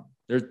day long.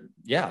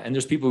 And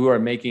there's people who are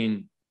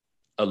making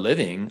a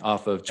living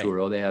off of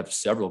Turo. They have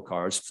several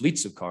cars,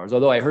 fleets of cars.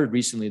 Although I heard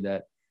recently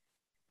that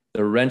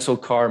The rental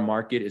car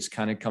market is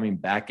kind of coming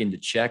back into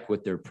check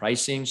with their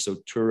pricing. So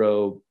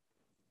Turo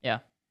Yeah.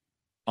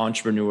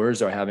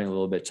 entrepreneurs are having a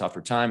little bit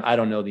tougher time. I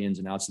don't know the ins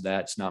and outs of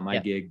that. It's not my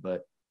Yeah. gig,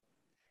 but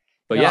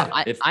No,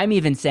 yeah, if I'm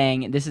even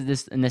saying this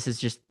is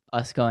just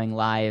us going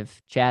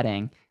live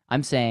chatting.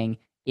 I'm saying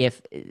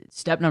if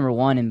step number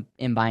one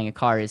in buying a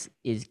car is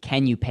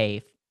can you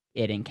pay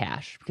it in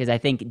cash? Because I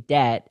think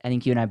I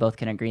think you and I both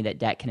can agree that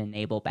debt can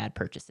enable bad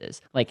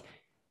purchases. Like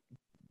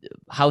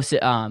house,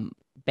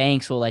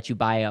 banks will let you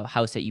buy a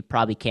house that you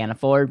probably can't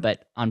afford,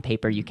 but on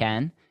paper you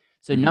can.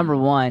 So number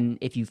one,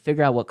 if you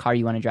figure out what car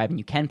you want to drive and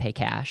you can pay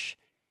cash,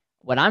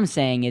 what I'm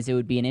saying is it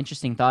would be an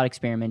interesting thought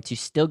experiment to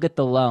still get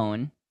the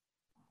loan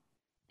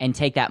and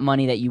take that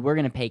money that you were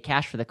going to pay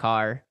cash for the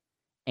car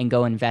and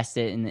go invest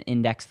it in the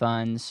index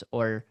funds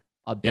or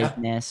a yeah,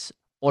 business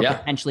or yeah,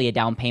 potentially a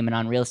down payment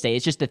on real estate.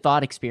 It's just a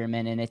thought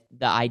experiment. And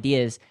the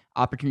idea is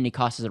opportunity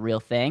cost is a real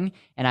thing.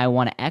 And I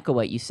want to echo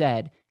what you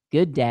said.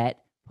 Good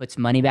debt puts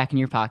money back in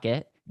your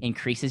pocket,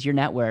 increases your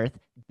net worth.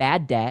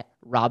 Bad debt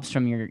robs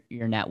from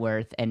your net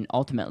worth and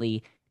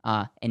ultimately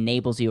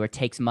enables you or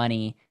takes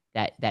money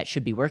that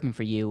should be working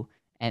for you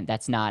and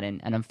that's not.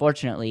 And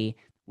unfortunately,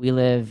 we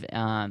live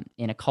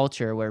in a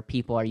culture where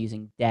people are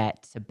using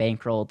debt to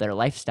bankroll their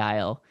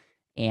lifestyle,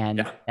 and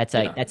yeah,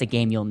 yeah. that's a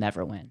game you'll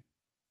never win.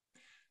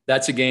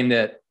 That's a game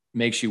that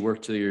makes you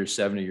work till you're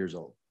 70 years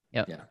old.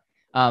 Yep. Yeah.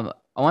 I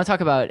want to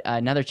talk about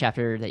another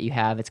chapter that you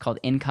have. It's called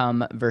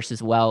Income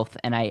versus Wealth,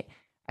 and I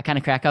kind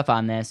of crack up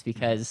on this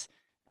because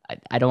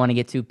I don't want to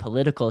get too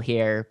political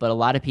here, but a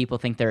lot of people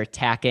think they're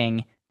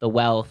attacking the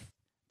wealth,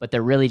 but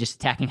they're really just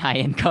attacking high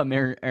income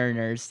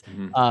earners.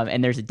 Mm-hmm.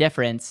 And there's a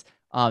difference.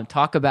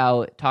 Talk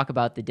about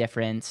the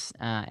difference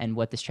and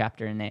what this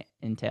chapter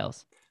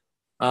entails.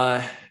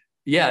 Uh,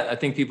 yeah, I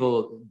think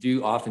people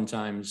do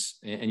oftentimes,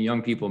 and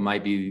young people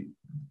might be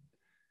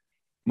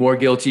more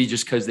guilty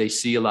just because they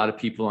see a lot of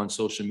people on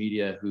social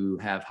media who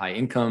have high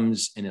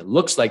incomes and it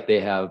looks like they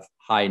have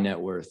high net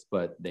worth,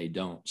 but they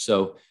don't.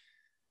 So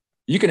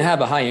you can have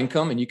a high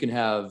income and you can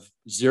have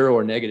zero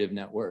or negative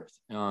net worth.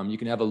 You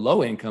can have a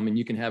low income and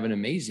you can have an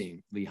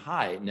amazingly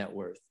high net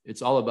worth.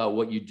 It's all about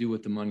what you do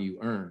with the money you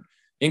earn.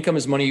 Income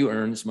is money you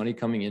earn, it's money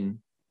coming in,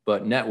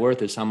 but net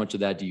worth is how much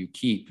of that do you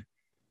keep?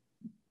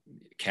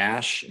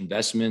 Cash,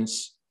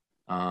 investments,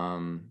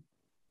 and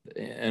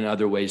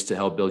other ways to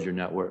help build your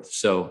net worth.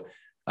 So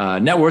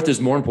net worth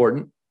is more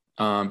important.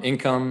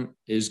 Income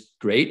is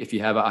great if you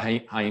have a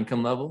high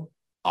income level,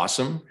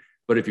 awesome.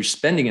 But if you're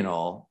spending it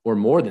all or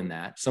more than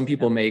that, some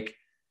people make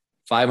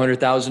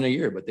 500,000 a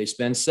year, but they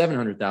spend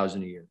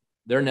 700,000 a year.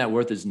 Their net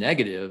worth is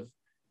negative.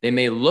 They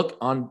may look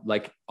on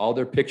like all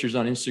their pictures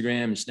on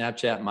Instagram and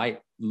Snapchat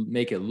might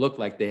make it look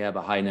like they have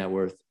a high net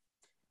worth,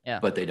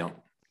 but they don't.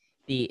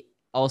 The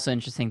also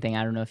interesting thing,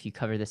 I don't know if you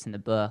cover this in the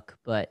book,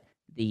 but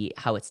the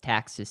how it's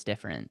taxed is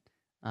different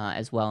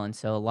as well. And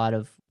so a lot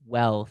of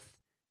wealth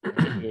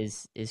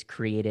is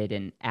created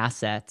in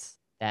assets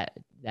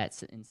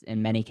that's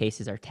in many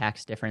cases are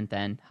taxed different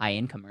than high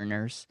income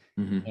earners,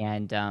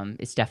 and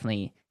it's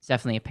definitely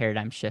a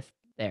paradigm shift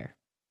there.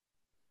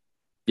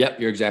 Yep,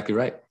 you're exactly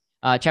right.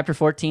 Chapter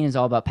 14 is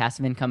all about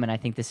passive income, and I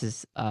think this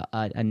is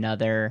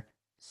another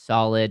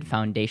solid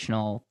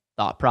foundational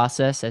thought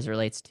process as it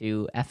relates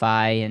to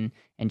FI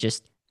and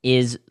just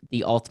is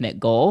the ultimate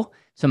goal.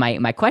 So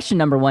my question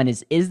number one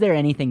is there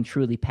anything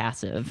truly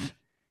passive?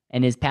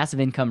 And is passive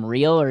income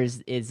real, or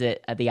is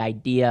it the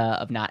idea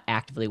of not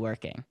actively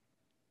working?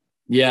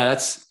 Yeah,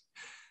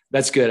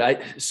 that's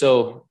good.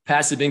 So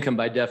passive income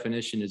by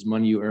definition is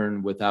money you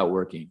earn without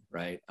working,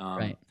 right?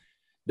 Right.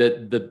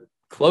 The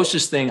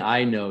closest thing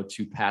I know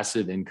to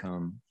passive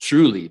income,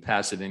 truly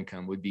passive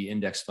income, would be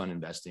index fund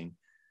investing.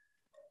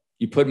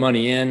 You put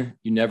money in,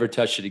 you never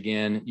touch it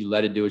again. You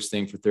let it do its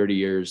thing for 30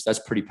 years. That's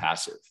pretty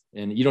passive.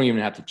 And you don't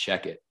even have to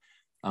check it.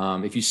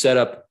 If you set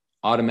up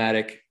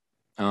automatic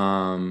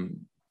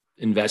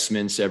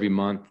investments every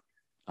month,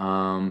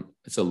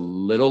 it's a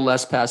little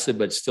less passive,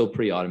 but still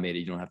pretty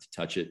automated. You don't have to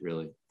touch it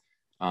really.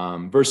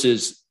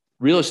 Versus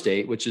real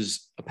estate, which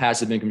is a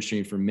passive income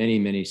stream for many,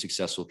 many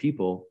successful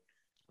people.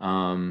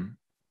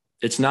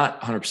 It's not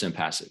 100%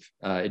 passive.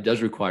 It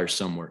does require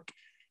some work.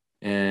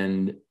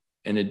 And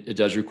it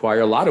does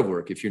require a lot of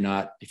work if you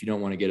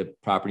don't want to get a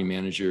property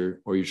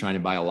manager, or you're trying to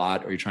buy a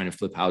lot, or you're trying to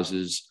flip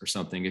houses or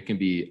something. It can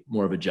be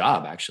more of a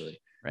job actually.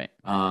 Right.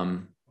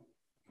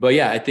 But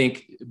yeah, I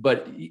think,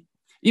 but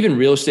even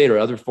real estate or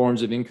other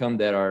forms of income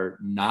that are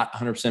not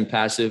 100%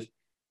 passive,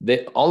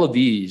 all of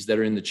these that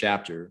are in the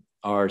chapter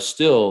are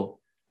still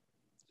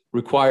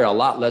require a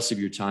lot less of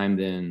your time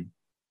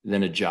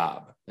than a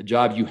job. A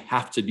job, you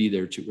have to be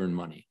there to earn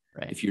money.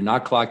 Right. If you're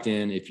not clocked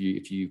in, if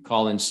you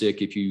call in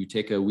sick, if you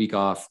take a week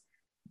off,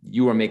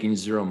 you are making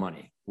zero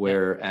money.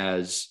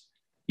 Whereas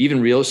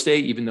even real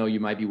estate, even though you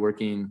might be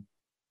working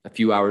a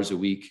few hours a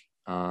week,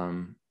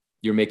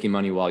 you're making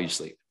money while you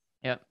sleep.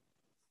 Yep.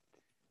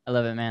 I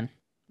love it, man.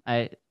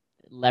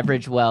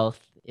 Leverage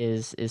wealth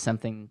is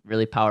something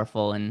really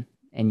powerful, and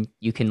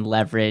you can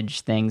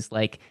leverage things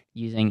like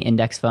using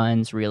index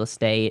funds, real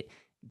estate,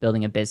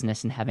 building a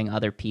business and having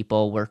other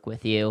people work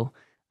with you.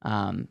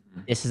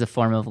 This is a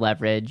form of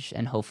leverage,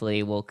 and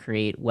hopefully will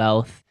create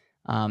wealth,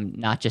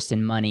 not just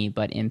in money,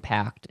 but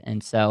impact.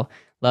 And so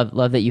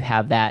love that you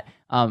have that.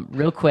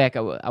 Real quick,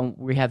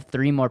 we have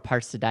 3 more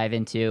parts to dive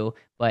into,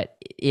 but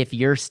if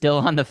you're still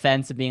on the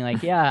fence of being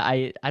like,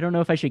 yeah, I don't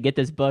know if I should get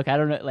this book. I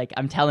don't know. Like,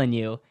 I'm telling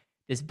you,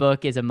 this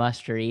book is a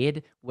must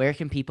read. Where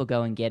can people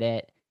go and get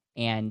it?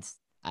 And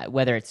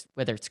whether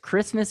it's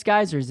Christmas,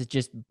 guys, or is it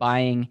just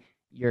buying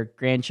your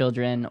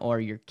grandchildren or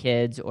your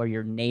kids or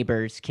your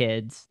neighbors'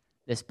 kids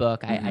this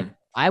book?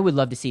 I would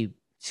love to see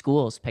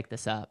schools pick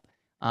this up,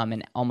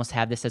 and almost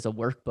have this as a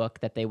workbook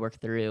that they work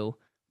through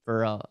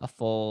for a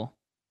full,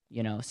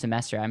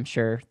 semester. I'm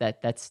sure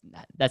that's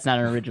not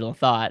an original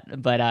thought,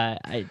 but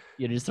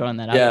you're just throwing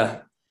that out.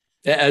 Yeah.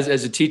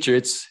 As a teacher,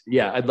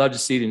 I'd love to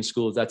see it in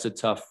schools. That's a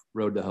tough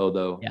road to hoe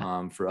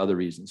though, for other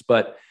reasons.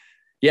 But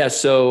yeah,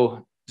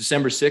 so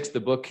December 6th, the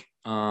book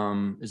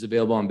is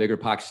available on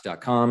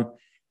biggerpockets.com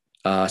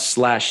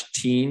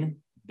 /teen,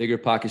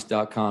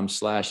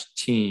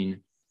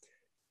 biggerpockets.com/teen.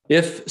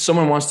 If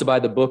someone wants to buy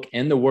the book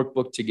and the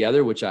workbook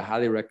together, which I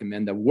highly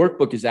recommend, the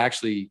workbook is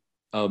actually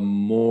a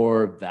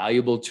more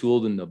valuable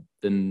tool than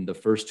the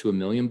first To A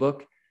Million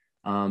book.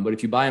 But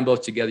if you buy them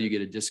both together, you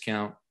get a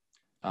discount.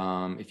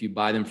 If you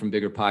buy them from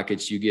Bigger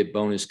Pockets, you get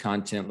bonus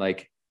content.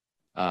 Like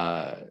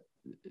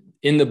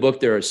in the book,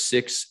 there are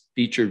 6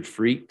 featured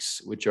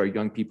freaks, which are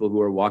young people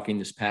who are walking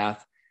this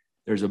path.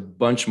 There's a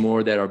bunch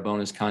more that are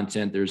bonus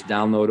content. There's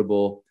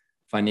downloadable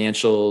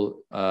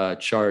financial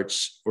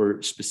charts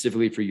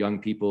specifically for young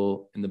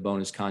people in the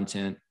bonus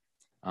content.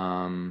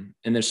 And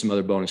there's some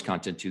other bonus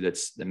content too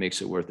that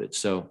makes it worth it.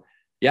 So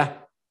yeah,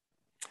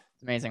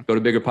 amazing. Go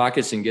to Bigger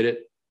Pockets and get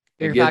it.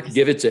 And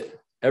give it to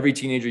every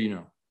teenager you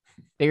know.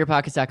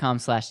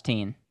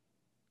 Biggerpockets.com/teen.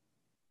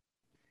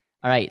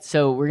 All right,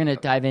 so we're gonna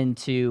dive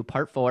into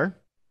part 4,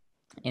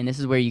 and this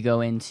is where you go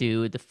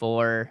into the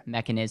 4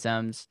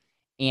 mechanisms.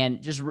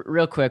 And just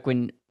real quick,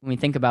 when we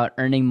think about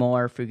earning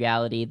more,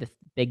 frugality, the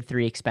big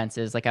 3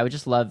 expenses, like I would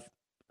just love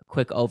a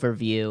quick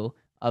overview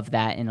of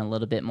that in a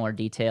little bit more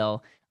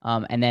detail.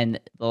 And then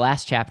the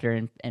last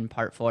chapter in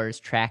part 4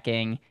 is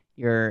tracking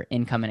your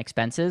income and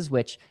expenses,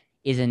 which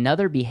is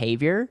another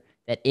behavior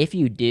that if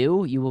you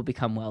do, you will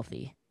become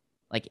wealthy.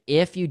 Like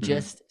if you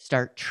just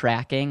start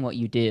tracking what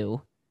you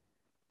do,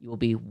 you will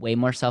be way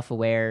more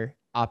self-aware.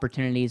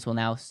 Opportunities will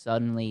now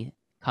suddenly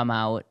come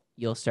out.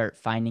 You'll start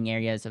finding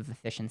areas of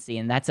efficiency.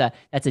 And that's a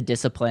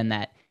discipline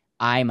that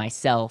I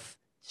myself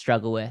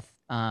struggle with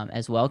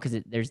as well,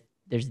 because there's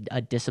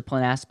a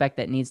discipline aspect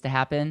that needs to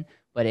happen,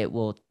 but it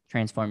will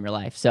transform your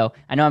life. So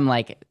I know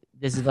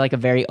this is like a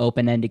very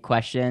open-ended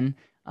question,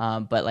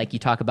 but like you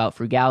talk about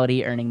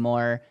frugality, earning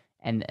more,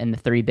 and the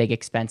 3 big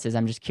expenses.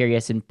 I'm just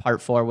curious, in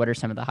part 4, what are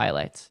some of the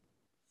highlights?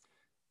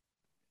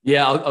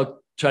 Yeah,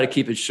 I'll try to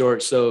keep it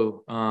short.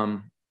 So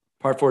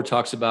part 4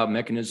 talks about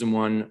mechanism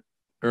 1,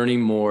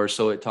 earning more.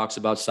 So it talks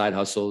about side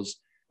hustles,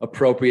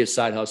 appropriate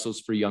side hustles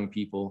for young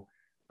people,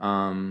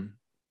 and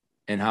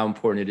how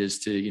important it is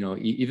to,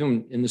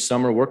 even in the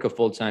summer, work a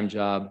full-time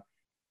job,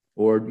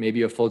 or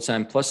maybe a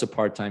full-time plus a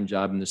part-time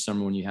job in the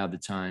summer when you have the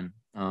time.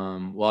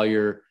 While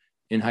you're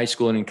in high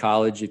school and in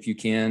college, if you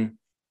can,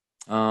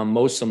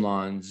 mow some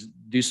lawns,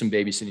 do some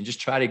babysitting, just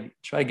try to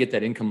get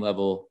that income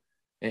level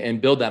and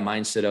build that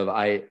mindset of,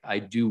 I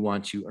do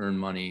want to earn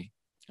money.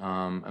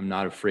 I'm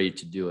not afraid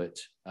to do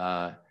it.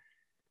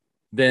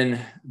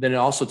 Then it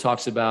also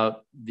talks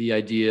about the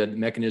idea,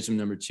 mechanism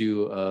number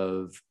 2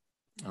 of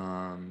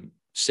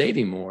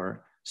saving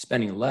more,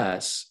 spending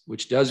less,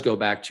 which does go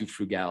back to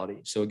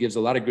frugality. So it gives a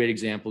lot of great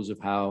examples of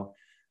how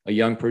a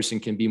young person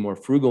can be more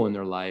frugal in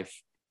their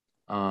life.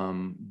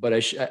 But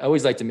I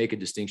always like to make a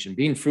distinction.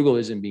 Being frugal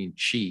isn't being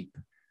cheap.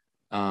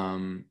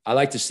 I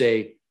like to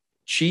say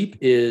cheap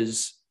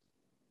is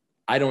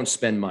I don't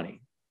spend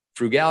money.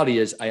 Frugality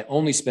is I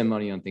only spend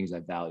money on things I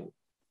value.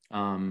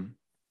 And,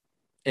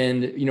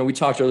 we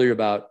talked earlier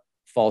about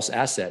false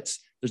assets.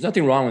 There's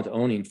nothing wrong with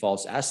owning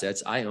false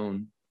assets. I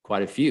own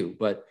quite a few,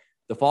 but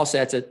the false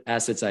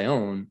assets I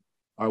own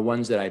are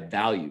ones that I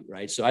value,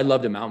 right? So I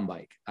love to mountain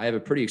bike. I have a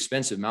pretty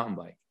expensive mountain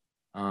bike.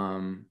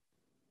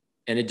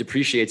 And it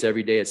depreciates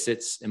every day it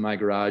sits in my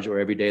garage or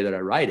every day that I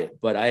ride it.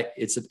 But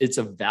it's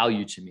a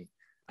value to me.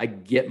 I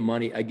get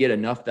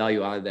enough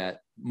value out of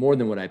that, more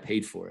than what I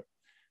paid for it.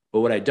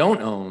 But what I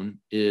don't own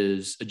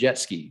is a jet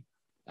ski.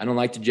 I don't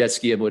like to jet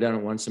ski. I've done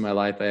it once in my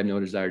life. I have no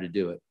desire to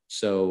do it.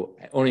 So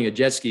owning a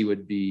jet ski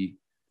would be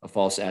a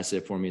false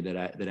asset for me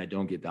that I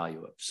don't get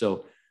value of.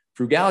 So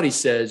frugality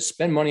says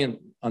spend money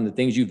on the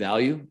things you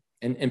value,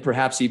 and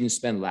perhaps even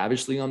spend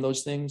lavishly on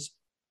those things,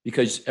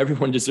 because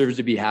everyone deserves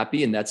to be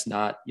happy. And that's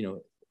not,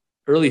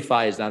 early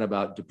FI is not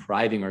about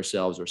depriving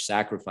ourselves or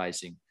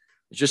sacrificing.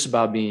 It's just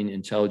about being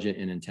intelligent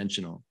and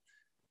intentional.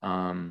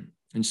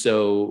 And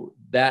so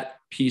that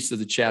piece of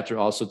the chapter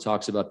also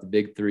talks about the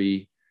big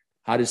 3,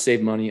 how to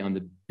save money on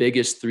the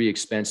biggest 3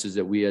 expenses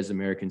that we as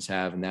Americans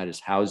have, and that is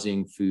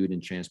housing, food,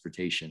 and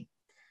transportation.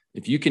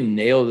 If you can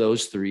nail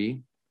those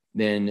 3,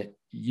 then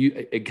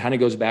it kind of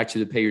goes back to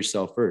the pay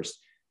yourself first.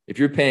 if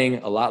you're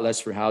paying a lot less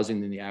for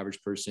housing than the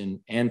average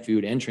person and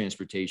food and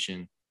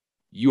transportation,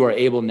 you are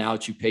able now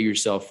to pay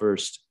yourself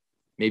first,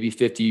 maybe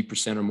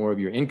 50% or more of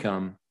your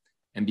income.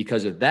 And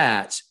because of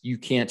that, you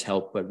can't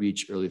help but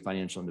reach early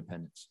financial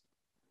independence.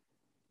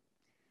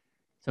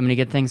 So many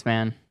good things,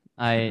 man.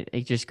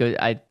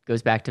 It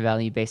goes back to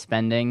value-based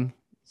spending.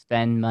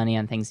 Spend money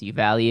on things that you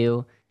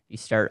value. You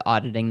start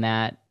auditing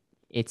that,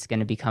 it's going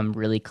to become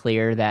really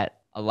clear that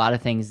a lot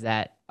of things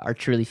that are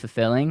truly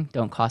fulfilling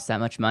don't cost that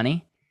much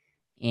money.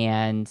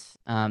 And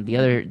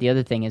the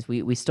other thing is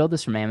we stole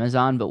this from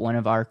Amazon, but one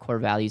of our core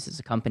values as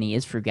a company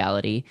is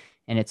frugality,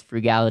 and it's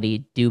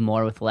frugality, do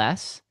more with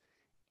less.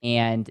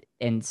 And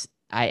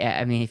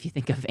I mean, if you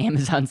think of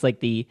Amazon's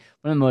like one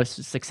of the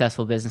most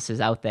successful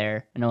businesses out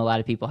there, I know a lot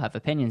of people have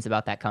opinions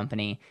about that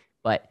company,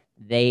 but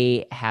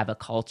they have a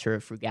culture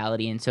of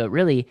frugality. And so it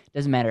really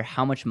doesn't matter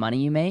how much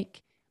money you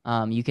make.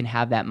 You can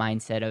have that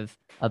mindset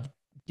of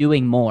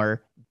doing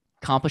more,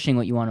 accomplishing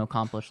what you want to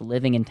accomplish,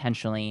 living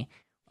intentionally,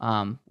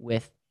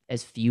 with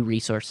as few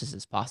resources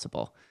as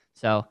possible.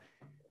 So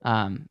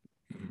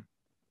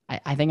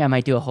I think I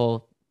might do a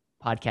whole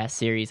podcast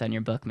series on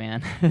your book,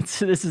 man.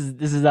 This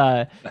is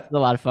a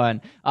lot of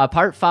fun.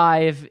 Part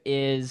 5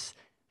 is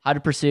how to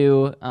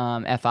pursue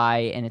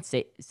FI, and it's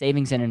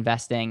savings and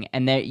investing.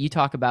 And there you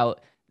talk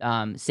about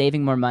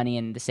saving more money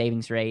and the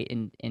savings rate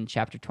in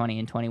chapter 20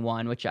 and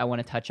 21, which I want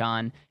to touch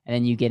on. And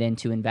then you get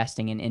into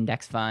investing in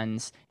index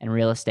funds and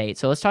real estate.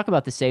 So let's talk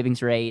about the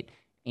savings rate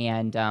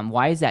and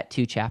why is that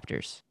 2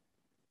 chapters?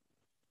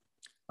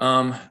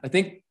 I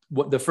think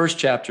what the first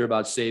chapter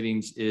about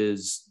savings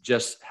is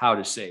just how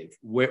to save.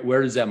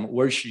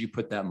 Where should you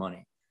put that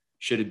money?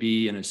 Should it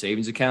be in a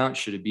savings account?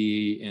 Should it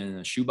be in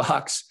a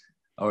shoebox?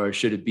 Or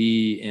should it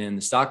be in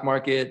the stock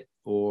market?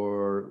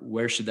 Or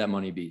where should that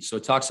money be? So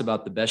it talks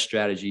about the best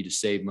strategy to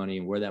save money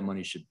and where that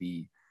money should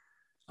be.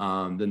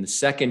 Then the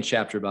second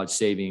chapter about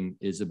saving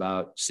is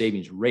about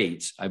savings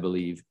rates, I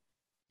believe.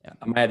 Yeah.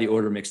 I might have the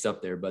order mixed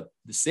up there, but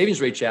the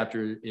savings rate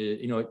chapter,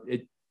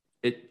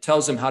 it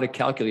tells them how to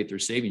calculate their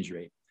savings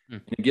rate.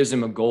 And it gives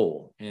them a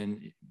goal.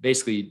 And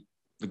basically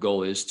the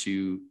goal is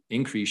to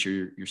increase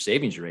your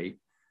savings rate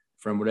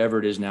from whatever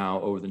it is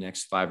now over the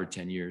next 5 or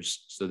 10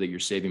 years so that you're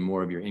saving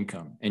more of your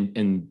income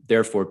and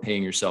therefore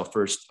paying yourself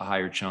first a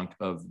higher chunk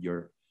of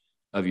the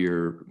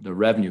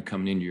revenue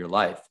coming into your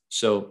life.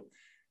 So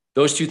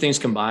those 2 things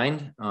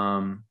combined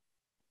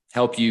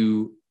help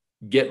you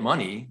get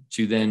money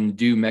to then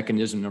do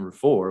mechanism number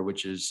 4,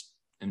 which is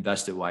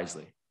invest it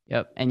wisely.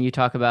 Yep. And you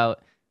talk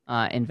about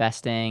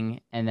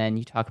investing, and then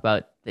you talk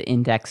about the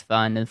index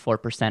fund and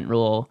 4%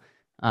 rule.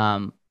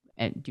 And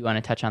do you want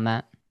to touch on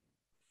that?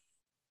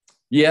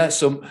 Yeah.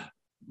 So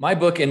my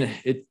book, I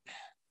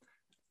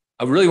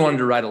really wanted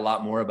to write a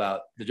lot more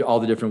about all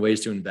the different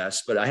ways to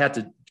invest, but I had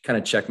to kind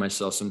of check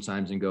myself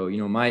sometimes and go,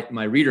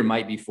 my reader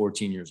might be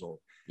 14 years old.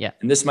 Yeah.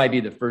 And this might be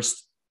the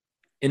first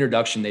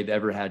introduction they've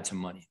ever had to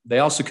money. They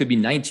also could be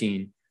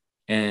 19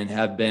 and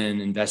have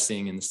been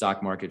investing in the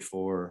stock market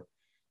for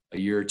a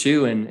year or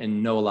 2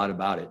 and know a lot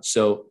about it.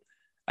 So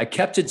I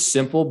kept it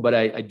simple, but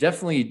I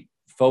definitely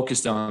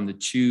focused on the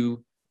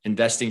 2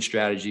 investing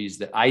strategies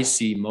that I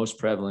see most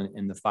prevalent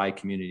in the FI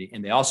community.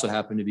 And they also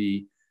happen to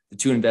be the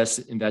 2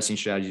 investing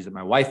strategies that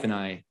my wife and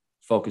I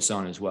focus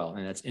on as well.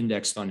 And that's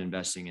index fund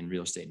investing and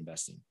real estate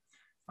investing.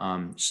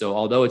 So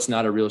although it's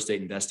not a real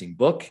estate investing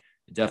book,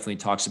 it definitely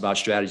talks about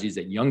strategies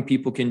that young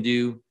people can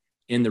do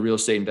in the real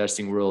estate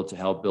investing world to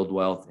help build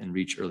wealth and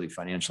reach early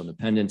financial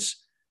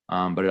independence.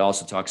 But it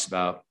also talks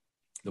about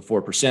the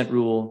 4%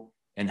 rule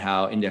and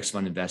how index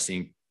fund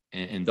investing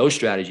and those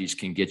strategies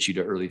can get you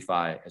to early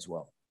FI as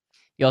well.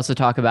 You also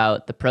talk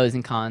about the pros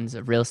and cons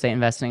of real estate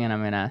investing, and I'm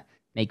going to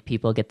make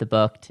people get the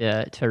book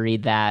to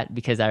read that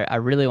because I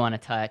really want to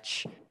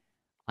touch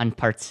on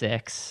part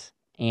 6.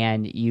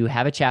 And you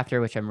have a chapter,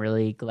 which I'm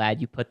really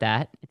glad you put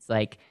that. It's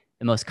like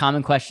the most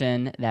common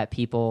question that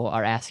people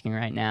are asking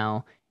right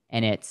now,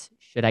 and it's,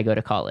 should I go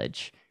to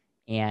college?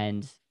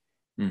 And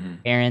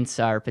parents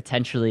are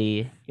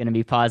potentially going to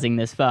be pausing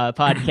this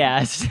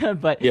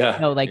podcast, but yeah,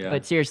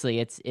 but seriously,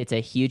 it's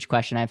a huge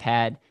question. I've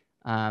had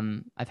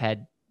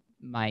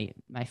my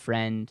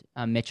friend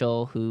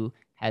Mitchell, who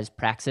has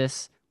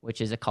Praxis, which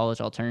is a college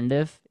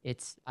alternative.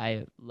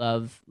 I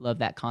love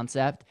that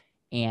concept.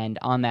 And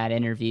on that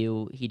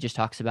interview, he just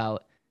talks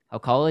about how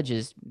college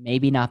is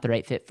maybe not the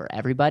right fit for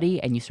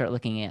everybody, and you start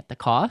looking at the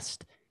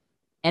cost.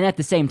 And at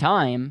the same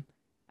time,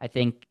 I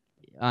think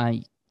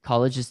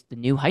college is the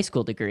new high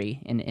school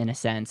degree in a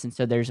sense. And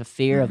so there's a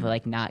fear of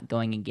like not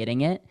going and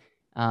getting it.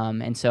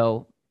 And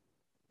so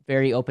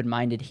very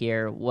open-minded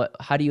here.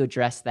 How do you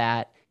address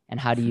that? And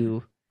how do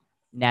you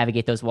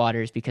navigate those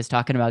waters? Because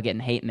talking about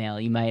getting hate mail,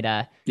 you might,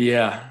 I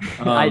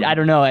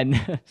don't know.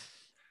 And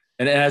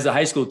as a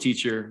high school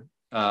teacher,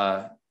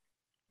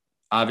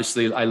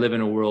 obviously I live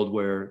in a world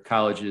where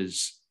college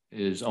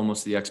is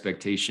almost the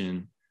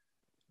expectation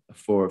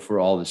for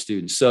all the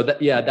students. So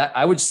that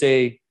I would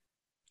say,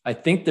 I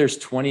think there's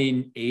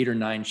 28 or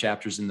 9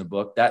 chapters in the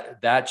book.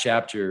 That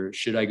chapter,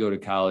 should I go to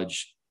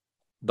college,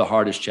 the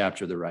hardest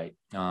chapter to write.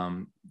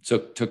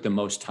 Took the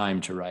most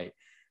time to write.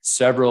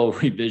 Several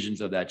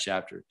revisions of that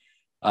chapter.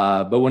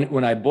 But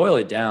when I boil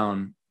it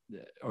down,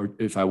 or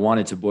if I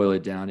wanted to boil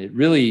it down, it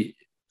really,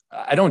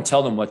 I don't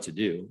tell them what to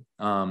do.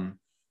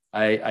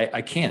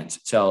 I can't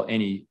tell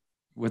any,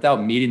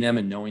 without meeting them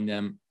and knowing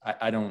them,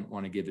 I don't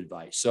want to give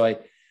advice. So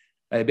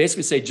I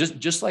basically say,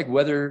 just like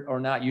whether or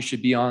not you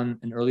should be on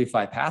an early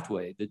FI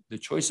pathway, the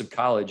choice of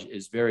college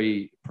is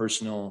very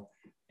personal,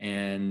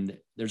 and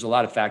there's a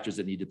lot of factors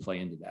that need to play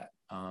into that.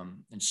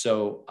 And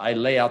so I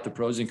lay out the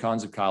pros and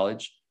cons of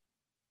college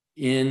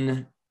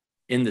in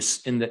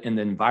the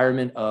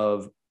environment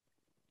of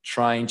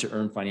trying to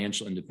earn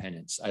financial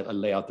independence. I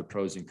lay out the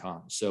pros and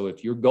cons. So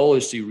if your goal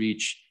is to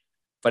reach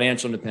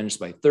financial independence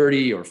by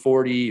 30 or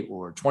 40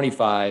 or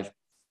 25,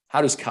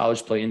 how does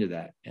college play into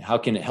that? And how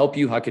can it help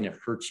you? How can it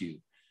hurt you?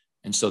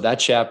 And so that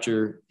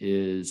chapter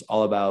is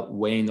all about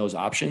weighing those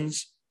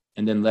options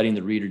and then letting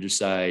the reader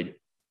decide,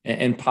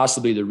 and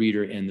possibly the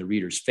reader and the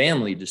reader's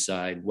family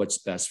decide what's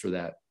best for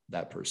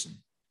that person.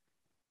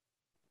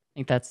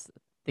 I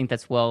think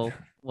that's well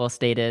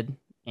stated,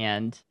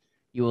 and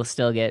you will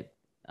still get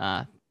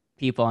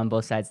people on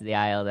both sides of the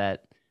aisle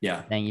that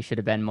saying you should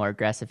have been more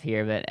aggressive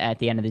here. But at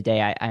the end of the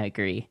day, I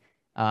agree.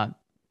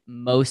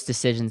 Most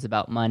decisions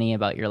about money,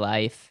 about your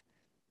life,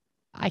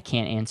 I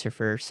can't answer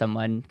for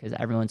someone because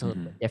everyone's a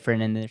little bit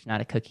different, and there's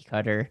not a cookie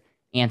cutter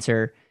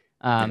answer.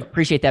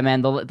 Appreciate that,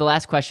 man. The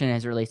last question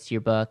as it relates to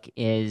your book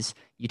is,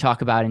 you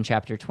talk about in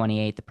chapter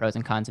 28 the pros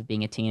and cons of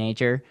being a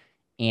teenager,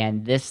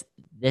 and this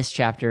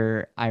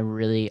chapter I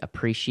really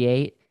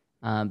appreciate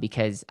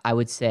because I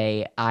would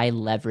say I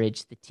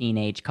leveraged the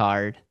teenage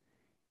card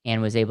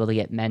and was able to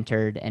get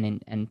mentored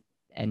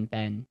and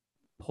been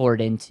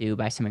poured into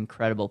by some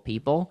incredible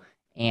people.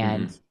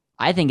 And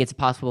I think it's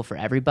possible for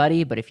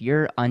everybody, but if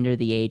you're under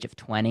the age of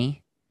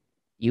 20,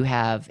 you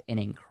have an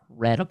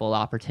incredible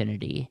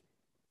opportunity.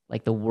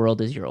 Like, the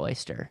world is your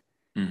oyster.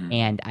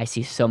 And I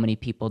see so many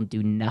people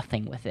do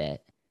nothing with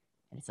it.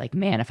 And it's like,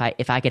 man,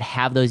 if I could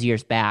have those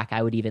years back,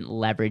 I would even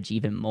leverage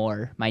even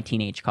more my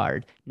teenage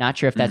card. Not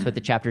sure if that's what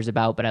the chapter's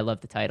about, but I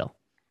love the title.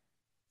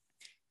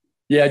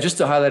 Yeah, just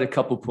to highlight a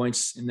couple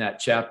points in that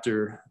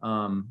chapter.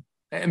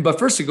 But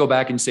first, to go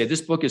back and say,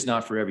 this book is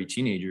not for every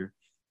teenager.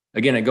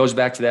 Again, it goes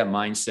back to that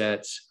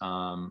mindset.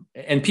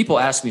 And people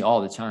ask me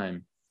all the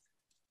time,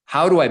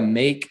 how do I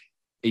make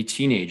a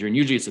teenager, and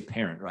usually it's a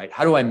parent, right?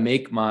 How do I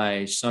make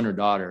my son or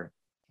daughter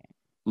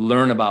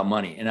learn about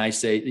money? And I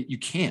say, you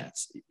can't.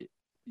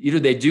 Either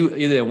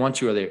they want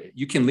to, or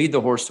you can lead the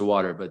horse to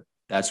water, but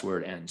that's where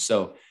it ends.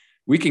 So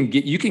you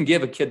can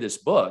give a kid this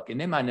book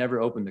and they might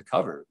never open the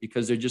cover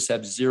because they just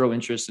have zero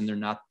interest and they're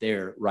not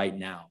there right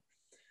now.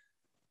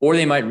 Or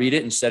they might read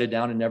it and set it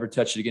down and never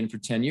touch it again for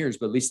 10 years,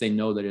 but at least they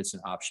know that it's an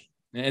option.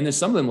 And then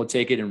some of them will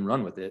take it and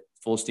run with it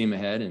full steam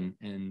ahead.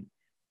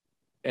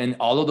 And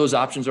all of those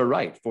options are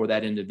right for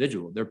that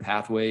individual. Their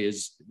path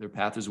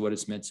is what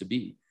it's meant to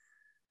be.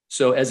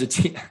 So as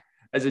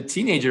a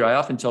teenager, I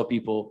often tell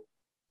people,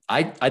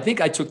 I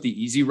think I took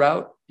the easy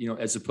route,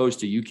 as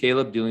opposed to you,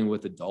 Caleb, dealing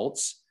with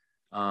adults.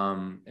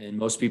 And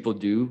most people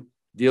do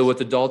deal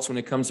with adults when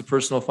it comes to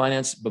personal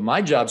finance, but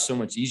my job's so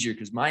much easier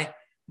because my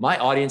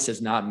audience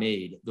has not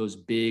made those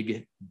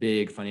big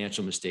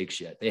financial mistakes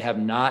yet. They have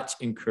not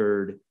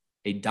incurred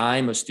a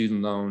dime of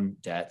student loan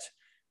debt.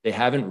 They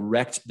haven't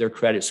wrecked their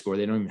credit score.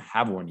 They don't even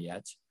have one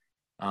yet.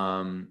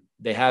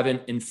 They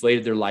haven't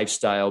inflated their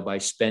lifestyle by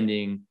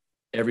spending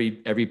every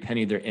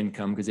penny of their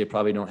income because they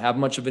probably don't have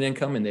much of an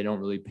income and they don't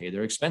really pay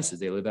their expenses.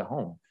 They live at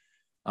home.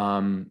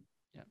 And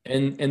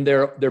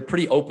they're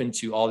pretty open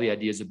to all the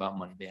ideas about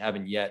money. They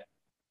haven't yet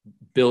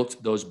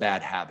built those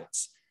bad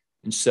habits.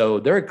 And so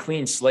they're a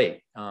clean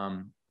slate.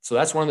 So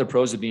that's one of the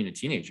pros of being a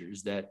teenager,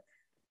 is that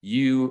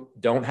you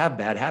don't have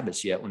bad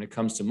habits yet when it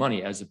comes to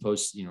money, as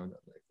opposed to,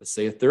 let's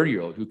say a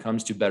 30-year-old who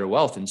comes to Better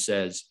Wealth and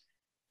says,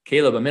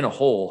 Caleb, I'm in a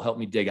hole, help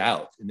me dig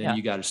out. And then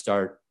you got to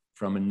start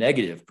from a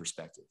negative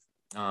perspective.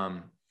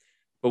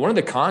 But one of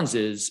the cons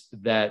is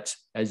that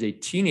as a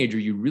teenager,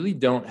 you really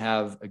don't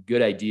have a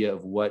good idea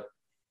of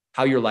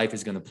how your life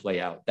is going to play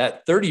out.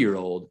 That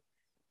 30-year-old,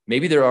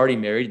 maybe they're already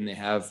married and they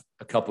have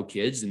a couple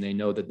kids and they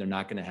know that they're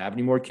not going to have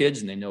any more kids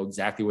and they know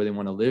exactly where they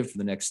want to live for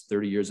the next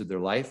 30 years of their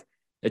life.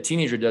 A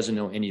teenager doesn't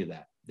know any of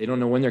that. They don't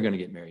know when they're going to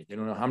get married. They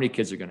don't know how many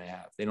kids they're going to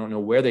have. They don't know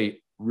where they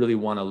really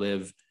want to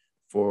live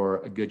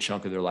for a good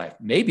chunk of their life.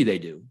 Maybe they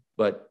do,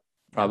 but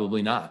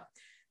probably not.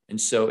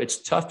 And so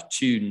it's tough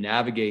to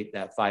navigate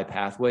that FI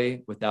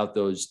pathway without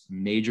those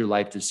major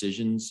life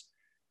decisions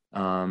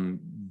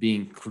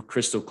being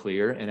crystal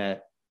clear. And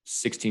at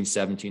 16,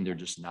 17, they're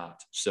just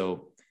not.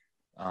 So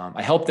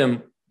I help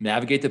them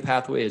navigate the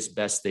pathway as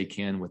best they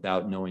can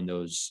without knowing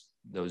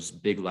those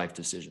big life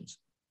decisions.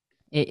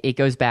 It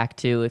goes back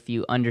to, if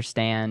you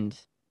understand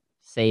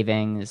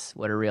savings,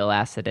 what a real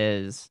asset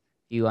is,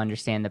 you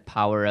understand the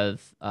power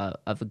of a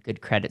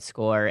good credit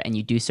score, and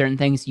you do certain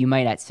things, you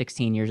might at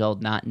 16 years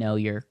old not know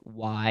your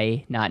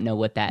why, not know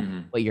what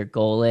your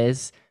goal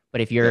is. But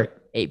if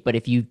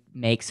you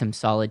make some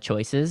solid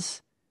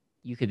choices,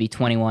 you could be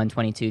 21,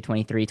 22,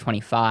 23,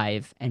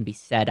 25 and be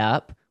set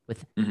up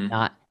with Mm-hmm.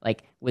 not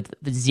like with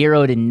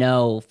zero to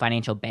no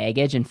financial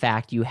baggage. In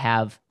fact, you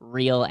have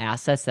real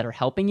assets that are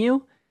helping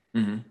you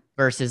Mm-hmm.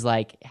 versus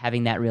like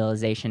having that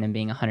realization and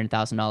being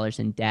 $100,000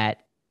 in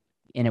debt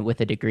in it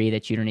with a degree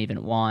that you don't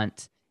even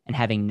want and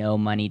having no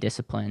money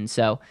discipline.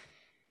 So,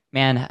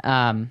 man,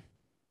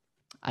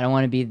 I don't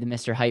want to be the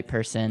Mr. Hype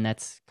person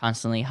that's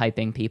constantly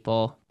hyping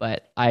people,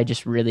 but I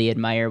just really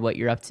admire what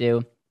you're up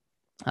to.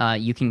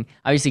 You can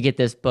obviously get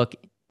this book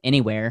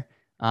anywhere,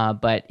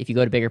 but if you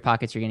go to Bigger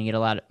Pockets, you're going to get a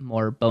lot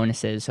more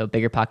bonuses. So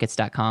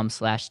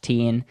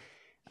biggerpockets.com/teen.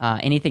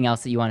 Anything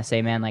else that you want to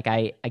say, man? Like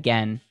I,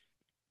 again,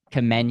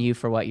 commend you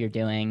for what you're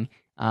doing.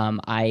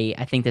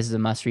 I think this is a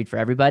must read for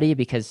everybody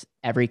because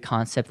every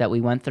concept that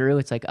we went through,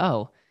 it's like,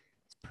 oh,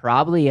 it's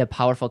probably a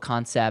powerful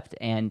concept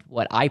and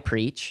what I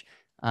preach.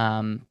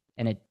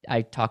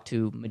 I talk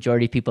to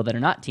majority of people that are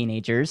not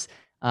teenagers.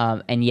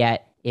 And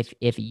yet if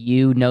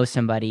you know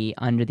somebody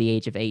under the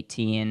age of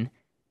 18,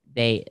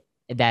 they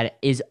that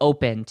is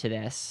open to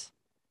this,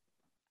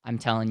 I'm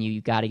telling you,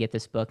 you got to get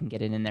this book and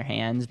get it in their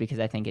hands because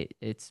I think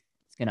it's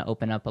going to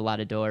open up a lot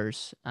of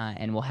doors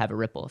and will have a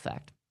ripple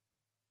effect.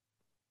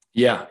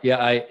 Yeah.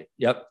 Yeah.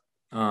 Yep.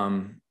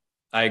 I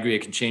agree.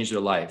 It can change their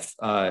life.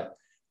 The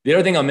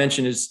other thing I'll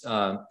mention is,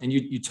 and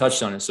you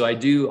touched on it. So I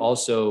do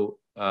also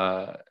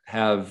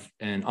have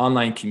an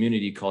online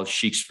community called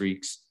Sheiks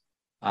Freaks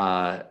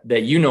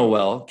that you know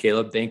well,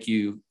 Caleb. Thank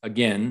you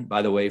again,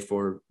 by the way,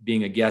 for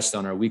being a guest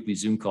on our weekly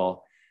Zoom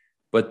call.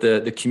 But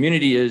the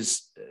community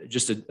is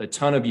just a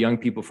ton of young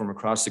people from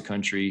across the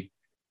country.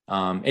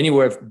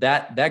 Anywhere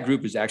that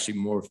group is actually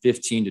more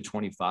 15 to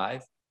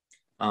 25.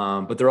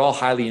 But they're all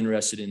highly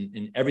interested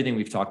in everything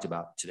we've talked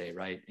about today,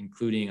 right?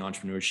 Including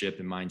entrepreneurship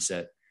and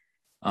mindset,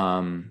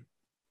 and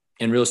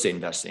real estate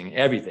investing,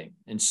 everything.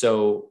 And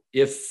so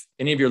if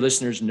any of your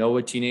listeners know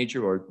a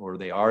teenager or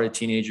they are a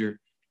teenager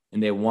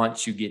and they want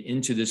to get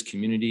into this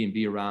community and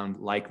be around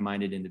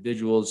like-minded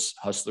individuals,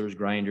 hustlers,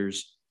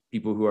 grinders,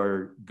 people who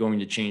are going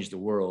to change the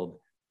world,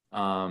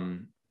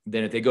 then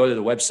if they go to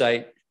the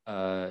website,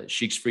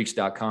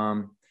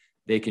 sheiksfreaks.com,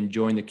 they can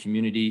join the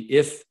community.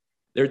 If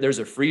there's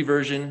a free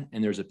version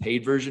and there's a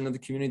paid version of the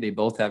community, they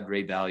both have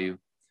great value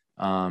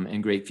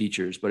and great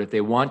features. But if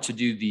they want to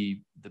do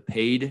the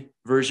paid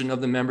version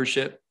of the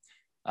membership,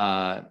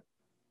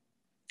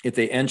 if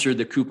they enter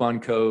the coupon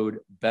code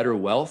Better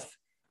Wealth,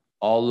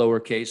 all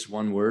lowercase,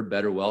 one word,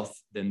 Better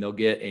Wealth, then they'll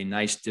get a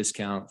nice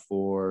discount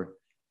for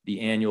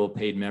the annual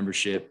paid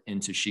membership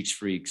into Sheiks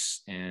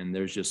Freaks. And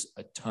there's just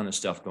a ton of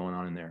stuff going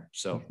on in there.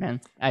 So, Man,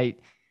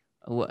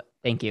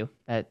 thank you.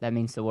 That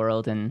means the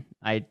world. And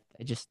I'm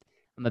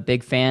a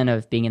big fan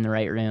of being in the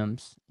right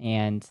rooms.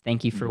 And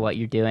thank you for what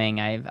you're doing.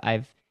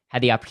 I've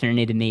had the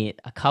opportunity to meet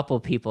a couple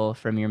people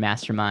from your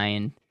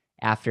mastermind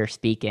after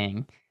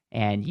speaking,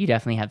 and you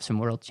definitely have some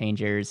world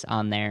changers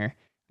on there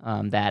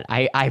that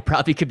I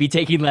probably could be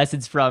taking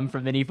lessons from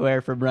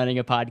anywhere from running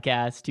a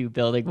podcast to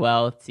building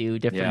wealth to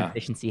different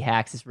efficiency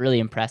hacks. It's really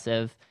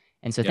impressive.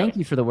 And so thank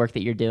you for the work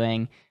that you're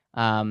doing.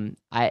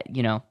 I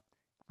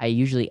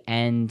usually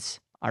end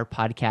our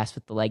podcast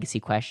with the legacy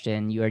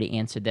question. You already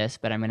answered this,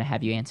 but I'm going to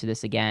have you answer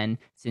this again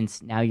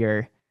since now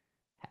you're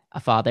a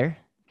father.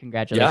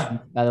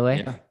 Congratulations, by the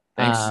way. Yeah.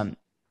 Thanks.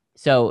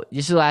 So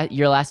this is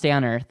your last day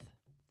on earth.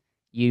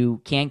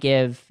 You can't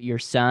give your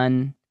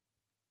son,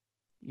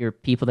 your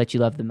people that you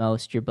love the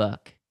most, your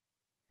book.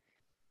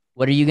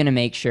 What are you going to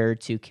make sure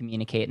to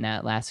communicate in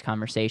that last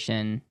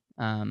conversation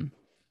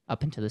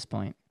up until this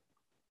point?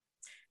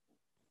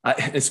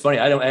 It's funny.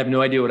 I have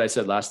no idea what I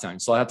said last time.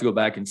 So I'll have to go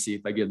back and see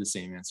if I give the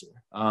same answer.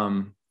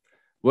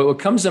 What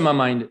comes to my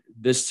mind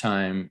this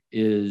time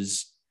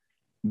is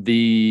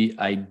the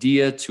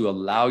idea to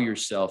allow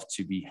yourself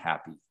to be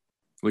happy,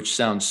 which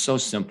sounds so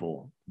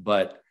simple,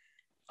 but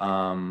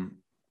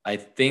I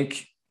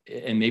think,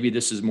 and maybe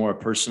this is more a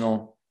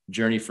personal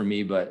journey for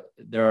me, but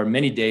there are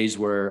many days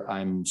where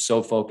I'm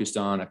so focused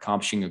on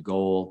accomplishing a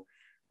goal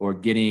or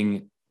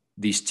getting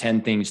these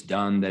 10 things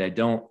done that I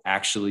don't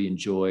actually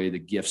enjoy the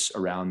gifts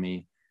around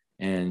me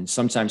and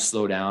sometimes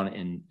slow down.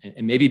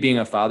 And maybe being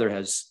a father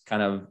has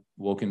kind of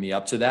woken me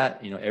up to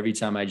that. Every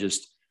time I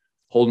just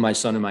hold my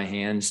son in my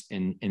hands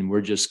and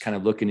we're just kind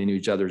of looking into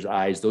each other's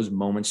eyes, those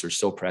moments are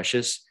so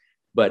precious.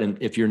 But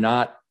if you're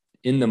not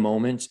in the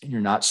moment and you're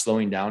not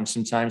slowing down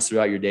sometimes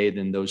throughout your day,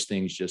 then those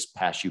things just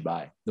pass you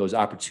by. Those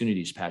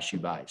opportunities pass you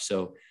by.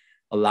 So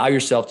allow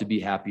yourself to be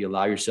happy,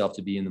 allow yourself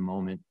to be in the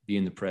moment, be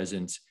in the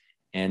present,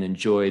 and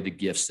enjoy the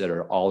gifts that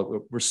are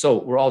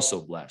we're all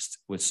so blessed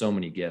with so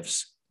many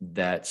gifts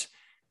that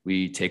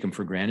we take them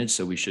for granted.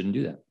 So we shouldn't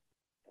do that.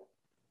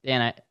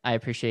 Dan, I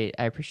appreciate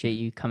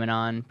you coming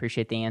on.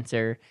 Appreciate the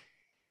answer.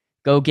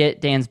 Go get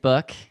Dan's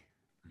book.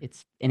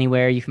 It's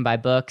anywhere you can buy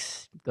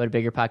books. Go to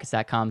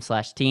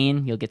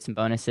biggerpockets.com/teen. You'll get some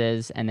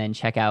bonuses, and then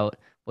check out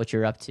what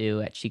you're up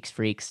to at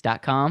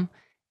sheiksfreaks.com.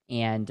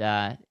 And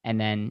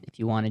then if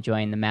you want to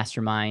join the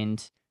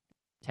mastermind,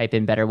 type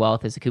in Better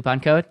Wealth as a coupon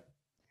code.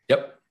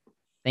 Yep.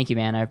 Thank you,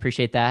 man. I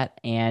appreciate that.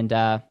 And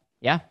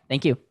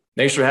thank you.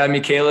 Thanks for having me,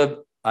 Caleb.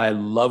 I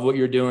love what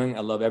you're doing.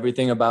 I love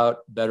everything about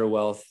Better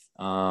Wealth.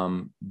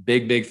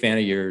 Big fan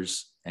of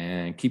yours,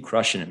 and keep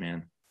crushing it,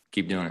 man.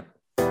 Keep doing it.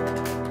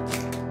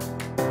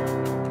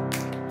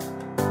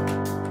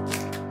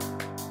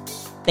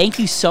 Thank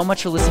you so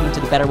much for listening to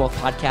the Better Wealth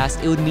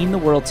Podcast. It would mean the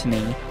world to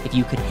me if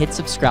you could hit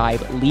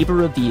subscribe, leave a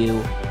review,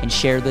 and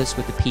share this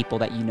with the people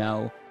that you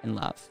know and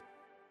love.